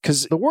doing?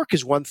 Because the work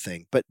is one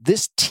thing, but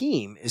this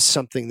team is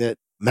something that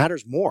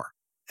matters more.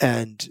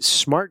 And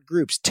smart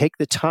groups take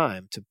the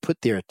time to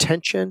put their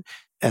attention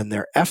and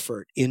their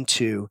effort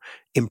into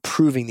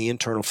improving the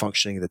internal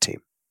functioning of the team.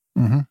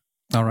 Mm-hmm.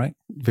 All right.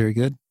 Very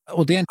good.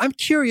 Well, Dan, I'm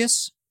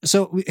curious.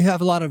 So we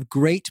have a lot of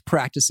great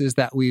practices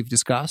that we've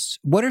discussed.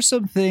 What are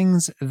some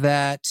things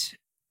that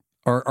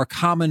are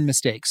common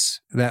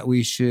mistakes that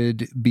we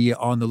should be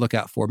on the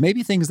lookout for?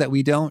 Maybe things that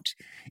we don't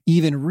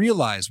even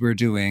realize we're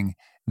doing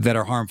that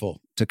are harmful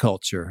to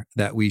culture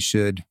that we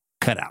should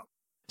cut out.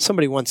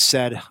 Somebody once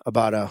said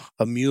about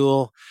a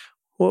mule,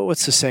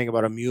 what's the saying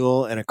about a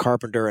mule and a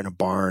carpenter and a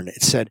barn?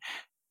 It said,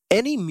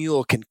 any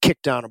mule can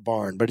kick down a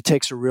barn, but it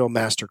takes a real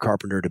master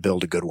carpenter to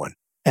build a good one.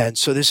 And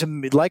so there's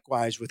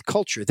likewise with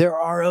culture. There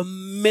are a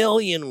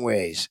million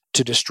ways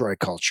to destroy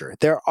culture.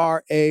 There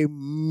are a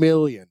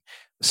million.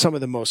 Some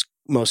of the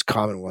most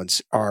common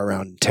ones are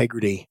around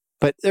integrity,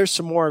 but there's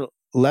some more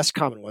less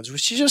common ones,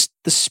 which is just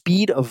the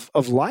speed of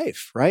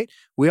life, right?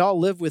 We all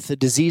live with the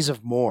disease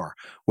of more,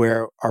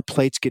 where our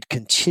plates get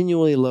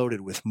continually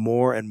loaded with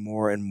more and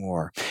more and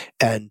more.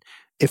 And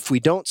if we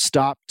don't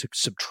stop to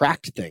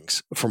subtract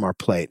things from our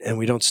plate, and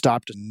we don't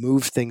stop to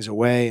move things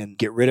away and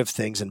get rid of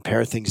things and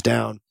pare things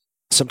down,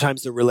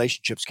 sometimes the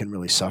relationships can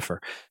really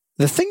suffer.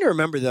 The thing to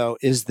remember, though,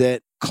 is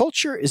that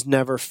culture is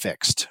never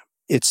fixed.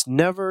 It's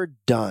never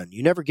done.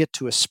 You never get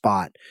to a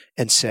spot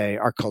and say,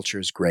 our culture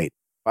is great.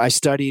 I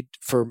studied,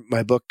 for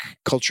my book,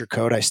 Culture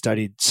Code, I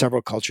studied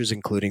several cultures,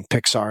 including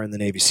Pixar and the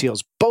Navy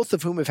SEALs, both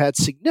of whom have had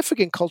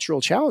significant cultural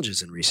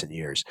challenges in recent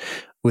years,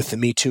 with the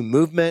Me Too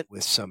movement,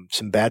 with some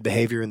bad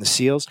behavior in the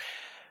SEALs.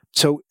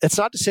 So it's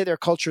not to say their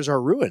cultures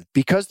are ruined.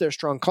 Because they're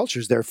strong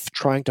cultures, they're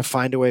trying to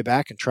find a way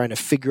back and trying to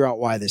figure out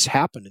why this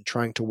happened and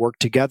trying to work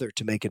together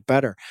to make it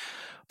better.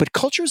 But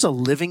culture is a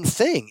living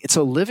thing. It's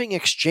a living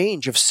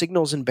exchange of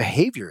signals and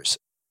behaviors.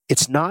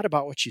 It's not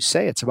about what you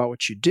say, it's about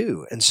what you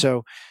do. And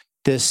so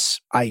this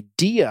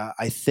idea,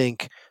 I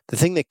think, the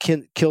thing that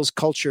kills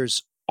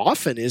cultures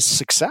often is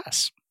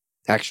success,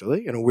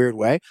 actually, in a weird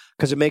way,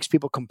 because it makes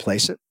people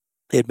complacent.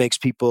 It makes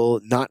people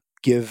not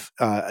give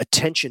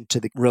attention to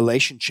the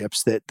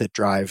relationships that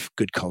drive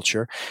good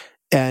culture.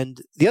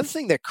 And the other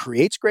thing that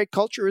creates great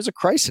culture is a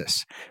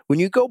crisis. When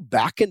you go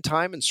back in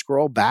time and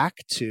scroll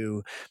back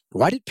to,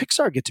 why did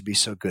Pixar get to be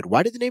so good?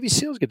 Why did the Navy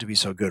SEALs get to be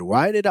so good?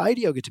 Why did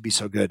IDEO get to be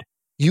so good?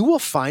 You will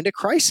find a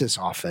crisis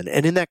often.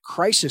 And in that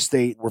crisis,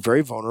 they were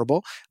very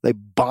vulnerable. They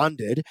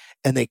bonded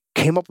and they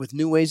came up with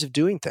new ways of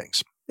doing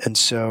things. And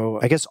so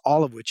I guess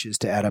all of which is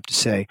to add up to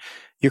say,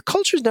 your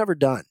culture is never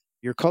done.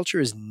 Your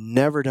culture is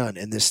never done.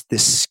 And this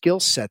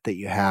skill set that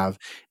you have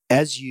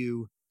as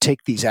you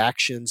take these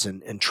actions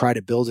and try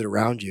to build it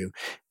around you,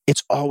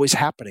 it's always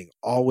happening,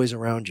 always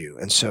around you.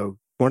 And so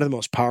one of the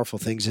most powerful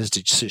things is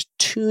to just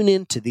tune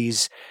into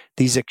these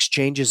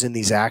exchanges and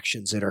these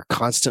actions that are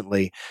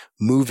constantly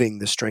moving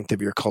the strength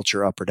of your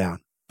culture up or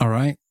down. All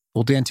right.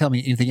 Well, Dan, tell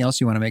me anything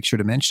else you want to make sure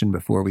to mention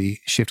before we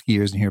shift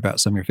gears and hear about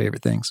some of your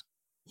favorite things.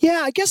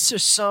 Yeah, I guess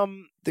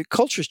the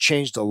culture's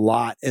changed a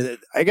lot. And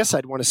I guess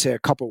I'd want to say a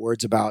couple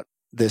words about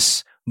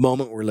this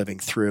moment we're living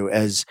through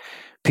as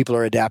people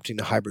are adapting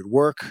to hybrid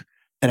work.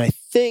 And I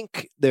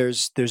think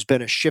there's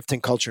been a shift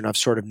in culture, and I've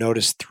sort of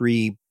noticed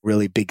three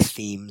really big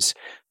themes,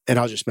 and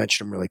I'll just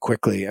mention them really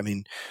quickly. I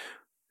mean,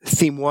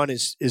 theme one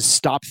is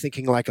stop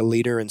thinking like a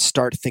leader and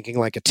start thinking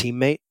like a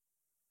teammate.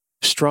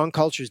 Strong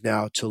cultures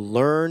now to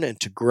learn and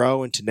to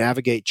grow and to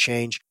navigate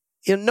change.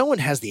 No one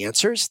has the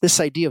answers.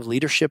 This idea of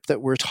leadership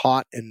that we're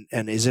taught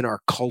and is in our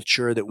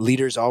culture, that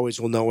leaders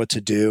always will know what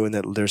to do and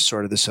that there's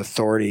sort of this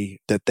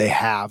authority that they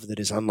have that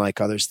is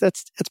unlike others,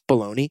 that's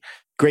baloney.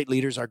 Great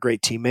leaders are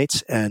great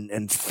teammates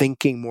and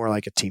thinking more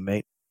like a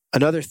teammate.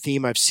 Another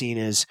theme I've seen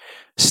is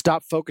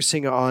stop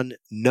focusing on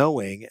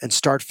knowing and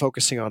start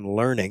focusing on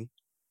learning.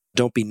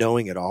 Don't be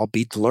knowing it all,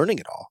 be learning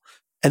it all.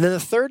 And then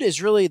the third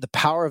is really the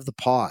power of the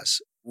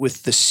pause.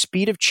 With the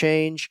speed of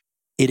change,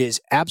 it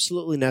is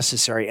absolutely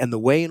necessary. And the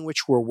way in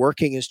which we're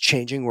working is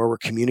changing, where we're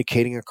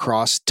communicating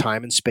across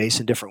time and space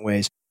in different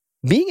ways.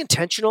 Being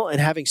intentional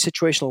and having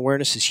situational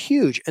awareness is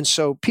huge. And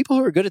so people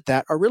who are good at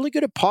that are really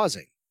good at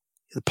pausing.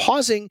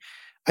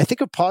 I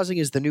think of pausing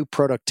as the new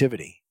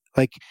productivity.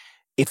 Like,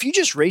 if you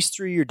just race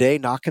through your day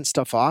knocking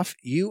stuff off,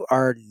 you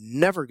are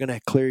never going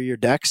to clear your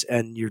decks,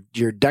 and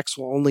your decks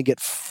will only get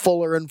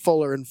fuller and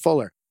fuller and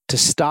fuller. To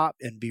stop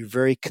and be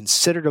very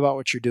considerate about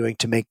what you're doing,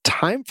 to make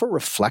time for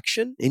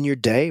reflection in your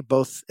day,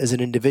 both as an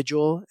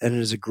individual and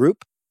as a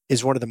group,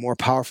 is one of the more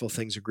powerful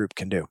things a group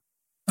can do.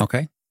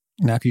 Okay.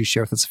 Now, can you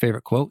share with us a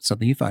favorite quote,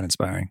 something you find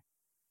inspiring?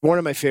 One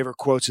of my favorite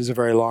quotes is a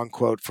very long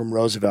quote from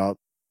Roosevelt.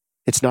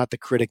 It's not the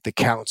critic that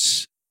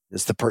counts,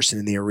 it's the person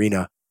in the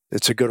arena.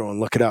 It's a good one.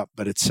 Look it up.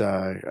 But it's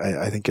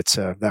I think it's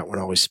that one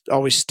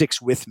always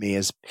sticks with me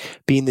as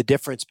being the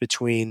difference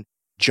between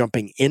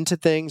jumping into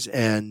things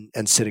and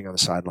sitting on the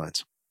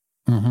sidelines.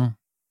 Mm-hmm.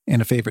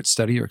 And a favorite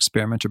study or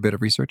experiment or bit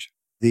of research?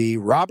 The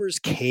Robbers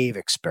Cave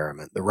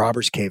experiment.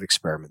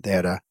 They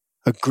had a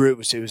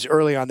group. It was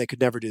early on. They could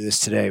never do this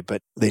today,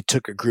 but they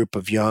took a group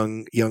of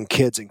young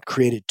kids and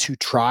created two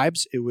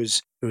tribes. It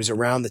was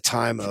around the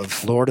time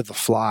of Lord of the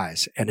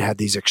Flies, and had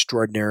these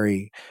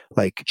extraordinary,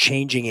 like,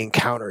 changing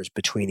encounters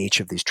between each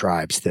of these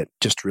tribes that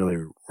just really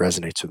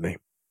resonates with me.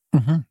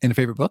 Mm-hmm. And a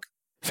favorite book?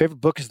 Favorite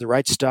book is The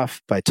Right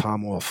Stuff by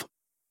Tom Wolfe.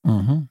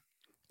 Mm-hmm.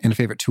 And a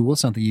favorite tool,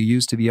 something you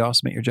use to be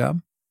awesome at your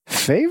job?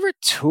 Favorite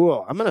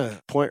tool? I'm going to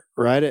point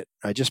right at,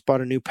 I just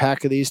bought a new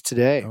pack of these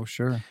today. Oh,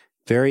 sure.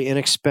 Very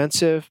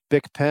inexpensive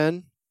Bic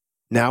pen,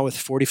 now with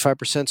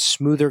 45%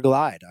 smoother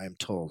glide, I am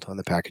told, on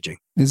the packaging.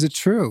 Is it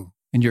true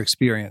in your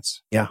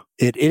experience? Yeah,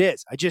 it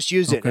is. I just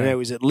used it, and it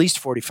was at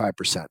least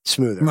 45%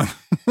 smoother.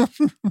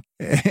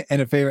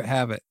 And a favorite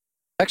habit?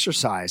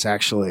 Exercise,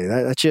 actually.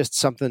 That's just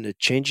something that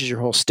changes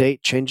your whole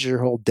state, changes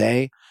your whole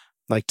day.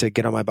 I like to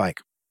get on my bike.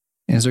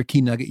 And is there a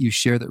key nugget you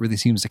share that really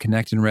seems to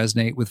connect and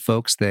resonate with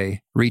folks?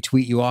 They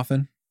retweet you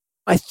often?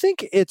 I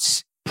think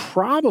it's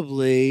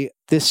probably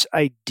this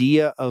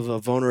idea of a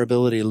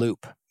vulnerability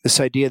loop. This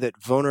idea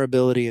that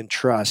vulnerability and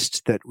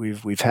trust, that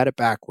we've had it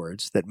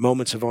backwards, that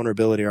moments of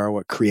vulnerability are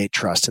what create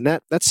trust. And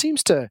that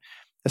seems to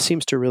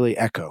really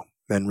echo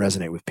and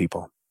resonate with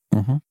people.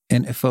 Mm-hmm.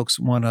 And if folks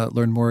want to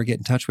learn more or get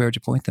in touch, where would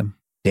you point them?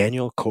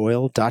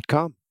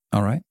 DanielCoyle.com.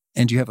 All right.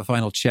 And do you have a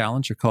final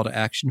challenge or call to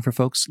action for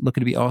folks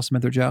looking to be awesome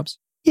at their jobs?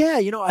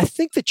 Yeah, I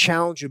think the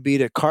challenge would be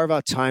to carve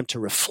out time to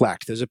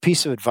reflect. There's a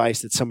piece of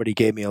advice that somebody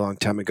gave me a long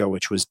time ago,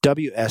 which was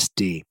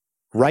WSD,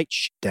 write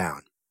shit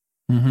down.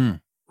 Mm-hmm.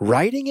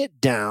 Writing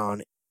it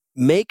down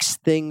makes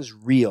things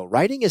real.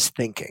 Writing is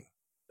thinking.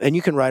 And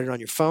you can write it on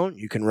your phone.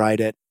 You can write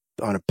it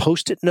on a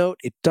Post-it note.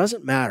 It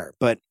doesn't matter.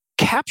 But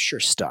capture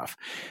stuff.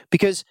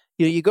 Because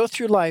you go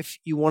through life,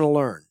 you want to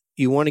learn.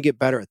 You want to get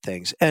better at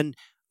things. And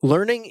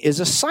learning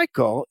is a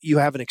cycle. You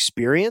have an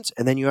experience,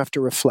 and then you have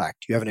to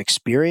reflect. You have an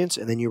experience,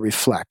 and then you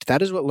reflect.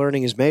 That is what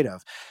learning is made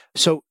of.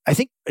 So I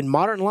think in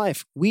modern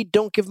life, we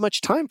don't give much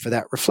time for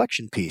that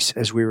reflection piece,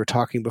 as we were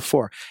talking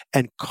before.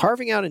 And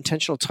carving out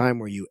intentional time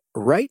where you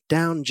write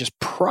down and just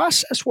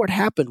process what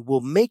happened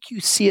will make you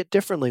see it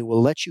differently,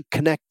 will let you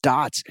connect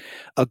dots.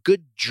 A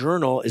good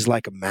journal is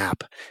like a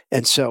map.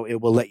 And so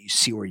it will let you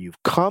see where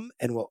you've come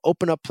and will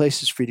open up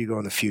places for you to go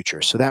in the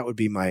future. So that would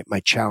be my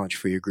challenge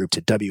for your group,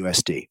 to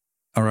WSD.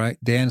 All right,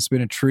 Dan, it's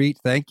been a treat.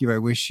 Thank you. I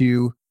wish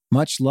you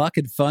much luck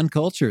and fun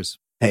cultures.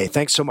 Hey,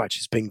 thanks so much.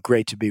 It's been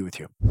great to be with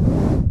you.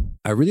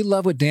 I really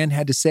love what Dan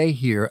had to say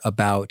here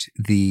about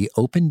the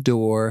open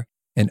door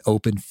and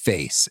open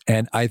face.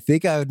 And I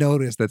think I've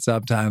noticed that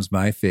sometimes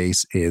my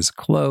face is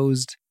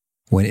closed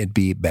when it'd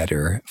be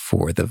better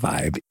for the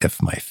vibe if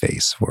my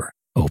face were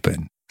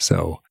open.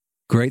 So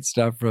great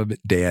stuff from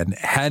Dan.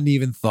 Hadn't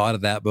even thought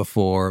of that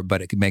before,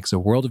 but it makes a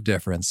world of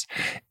difference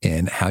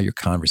in how your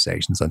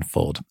conversations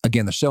unfold.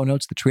 Again, the show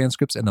notes, the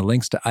transcripts, and the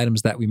links to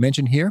items that we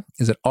mentioned here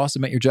is at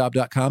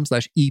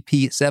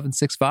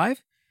awesomeatyourjob.com/EP765.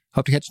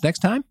 Hope to catch you next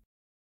time,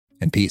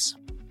 and peace.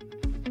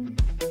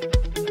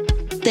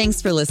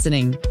 Thanks for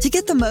listening. To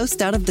get the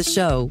most out of the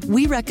show,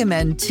 we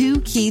recommend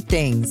 2 key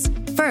things.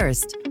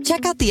 First,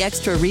 check out the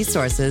extra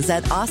resources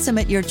at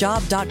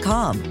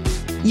awesomeatyourjob.com.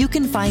 You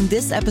can find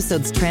this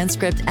episode's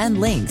transcript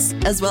and links,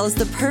 as well as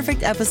the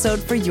perfect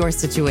episode for your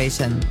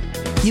situation.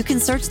 You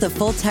can search the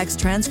full text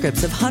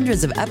transcripts of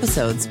hundreds of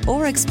episodes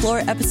or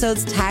explore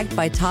episodes tagged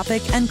by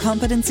topic and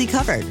competency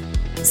covered.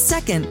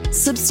 Second,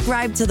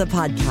 subscribe to the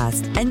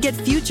podcast and get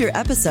future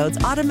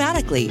episodes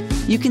automatically.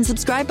 You can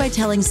subscribe by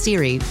telling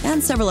Siri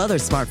and several other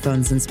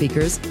smartphones and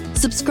speakers,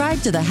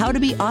 subscribe to the How to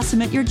Be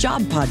Awesome at Your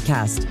Job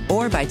podcast,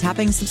 or by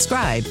tapping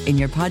subscribe in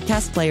your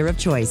podcast player of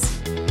choice.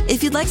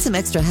 If you'd like some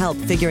extra help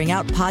figuring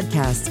out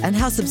podcasts and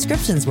how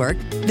subscriptions work,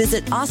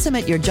 visit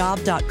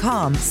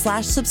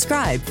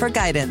awesomeatyourjob.com/subscribe for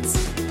guidance.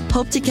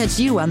 Hope to catch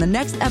you on the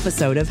next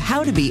episode of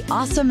How to Be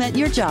Awesome at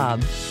Your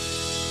Job.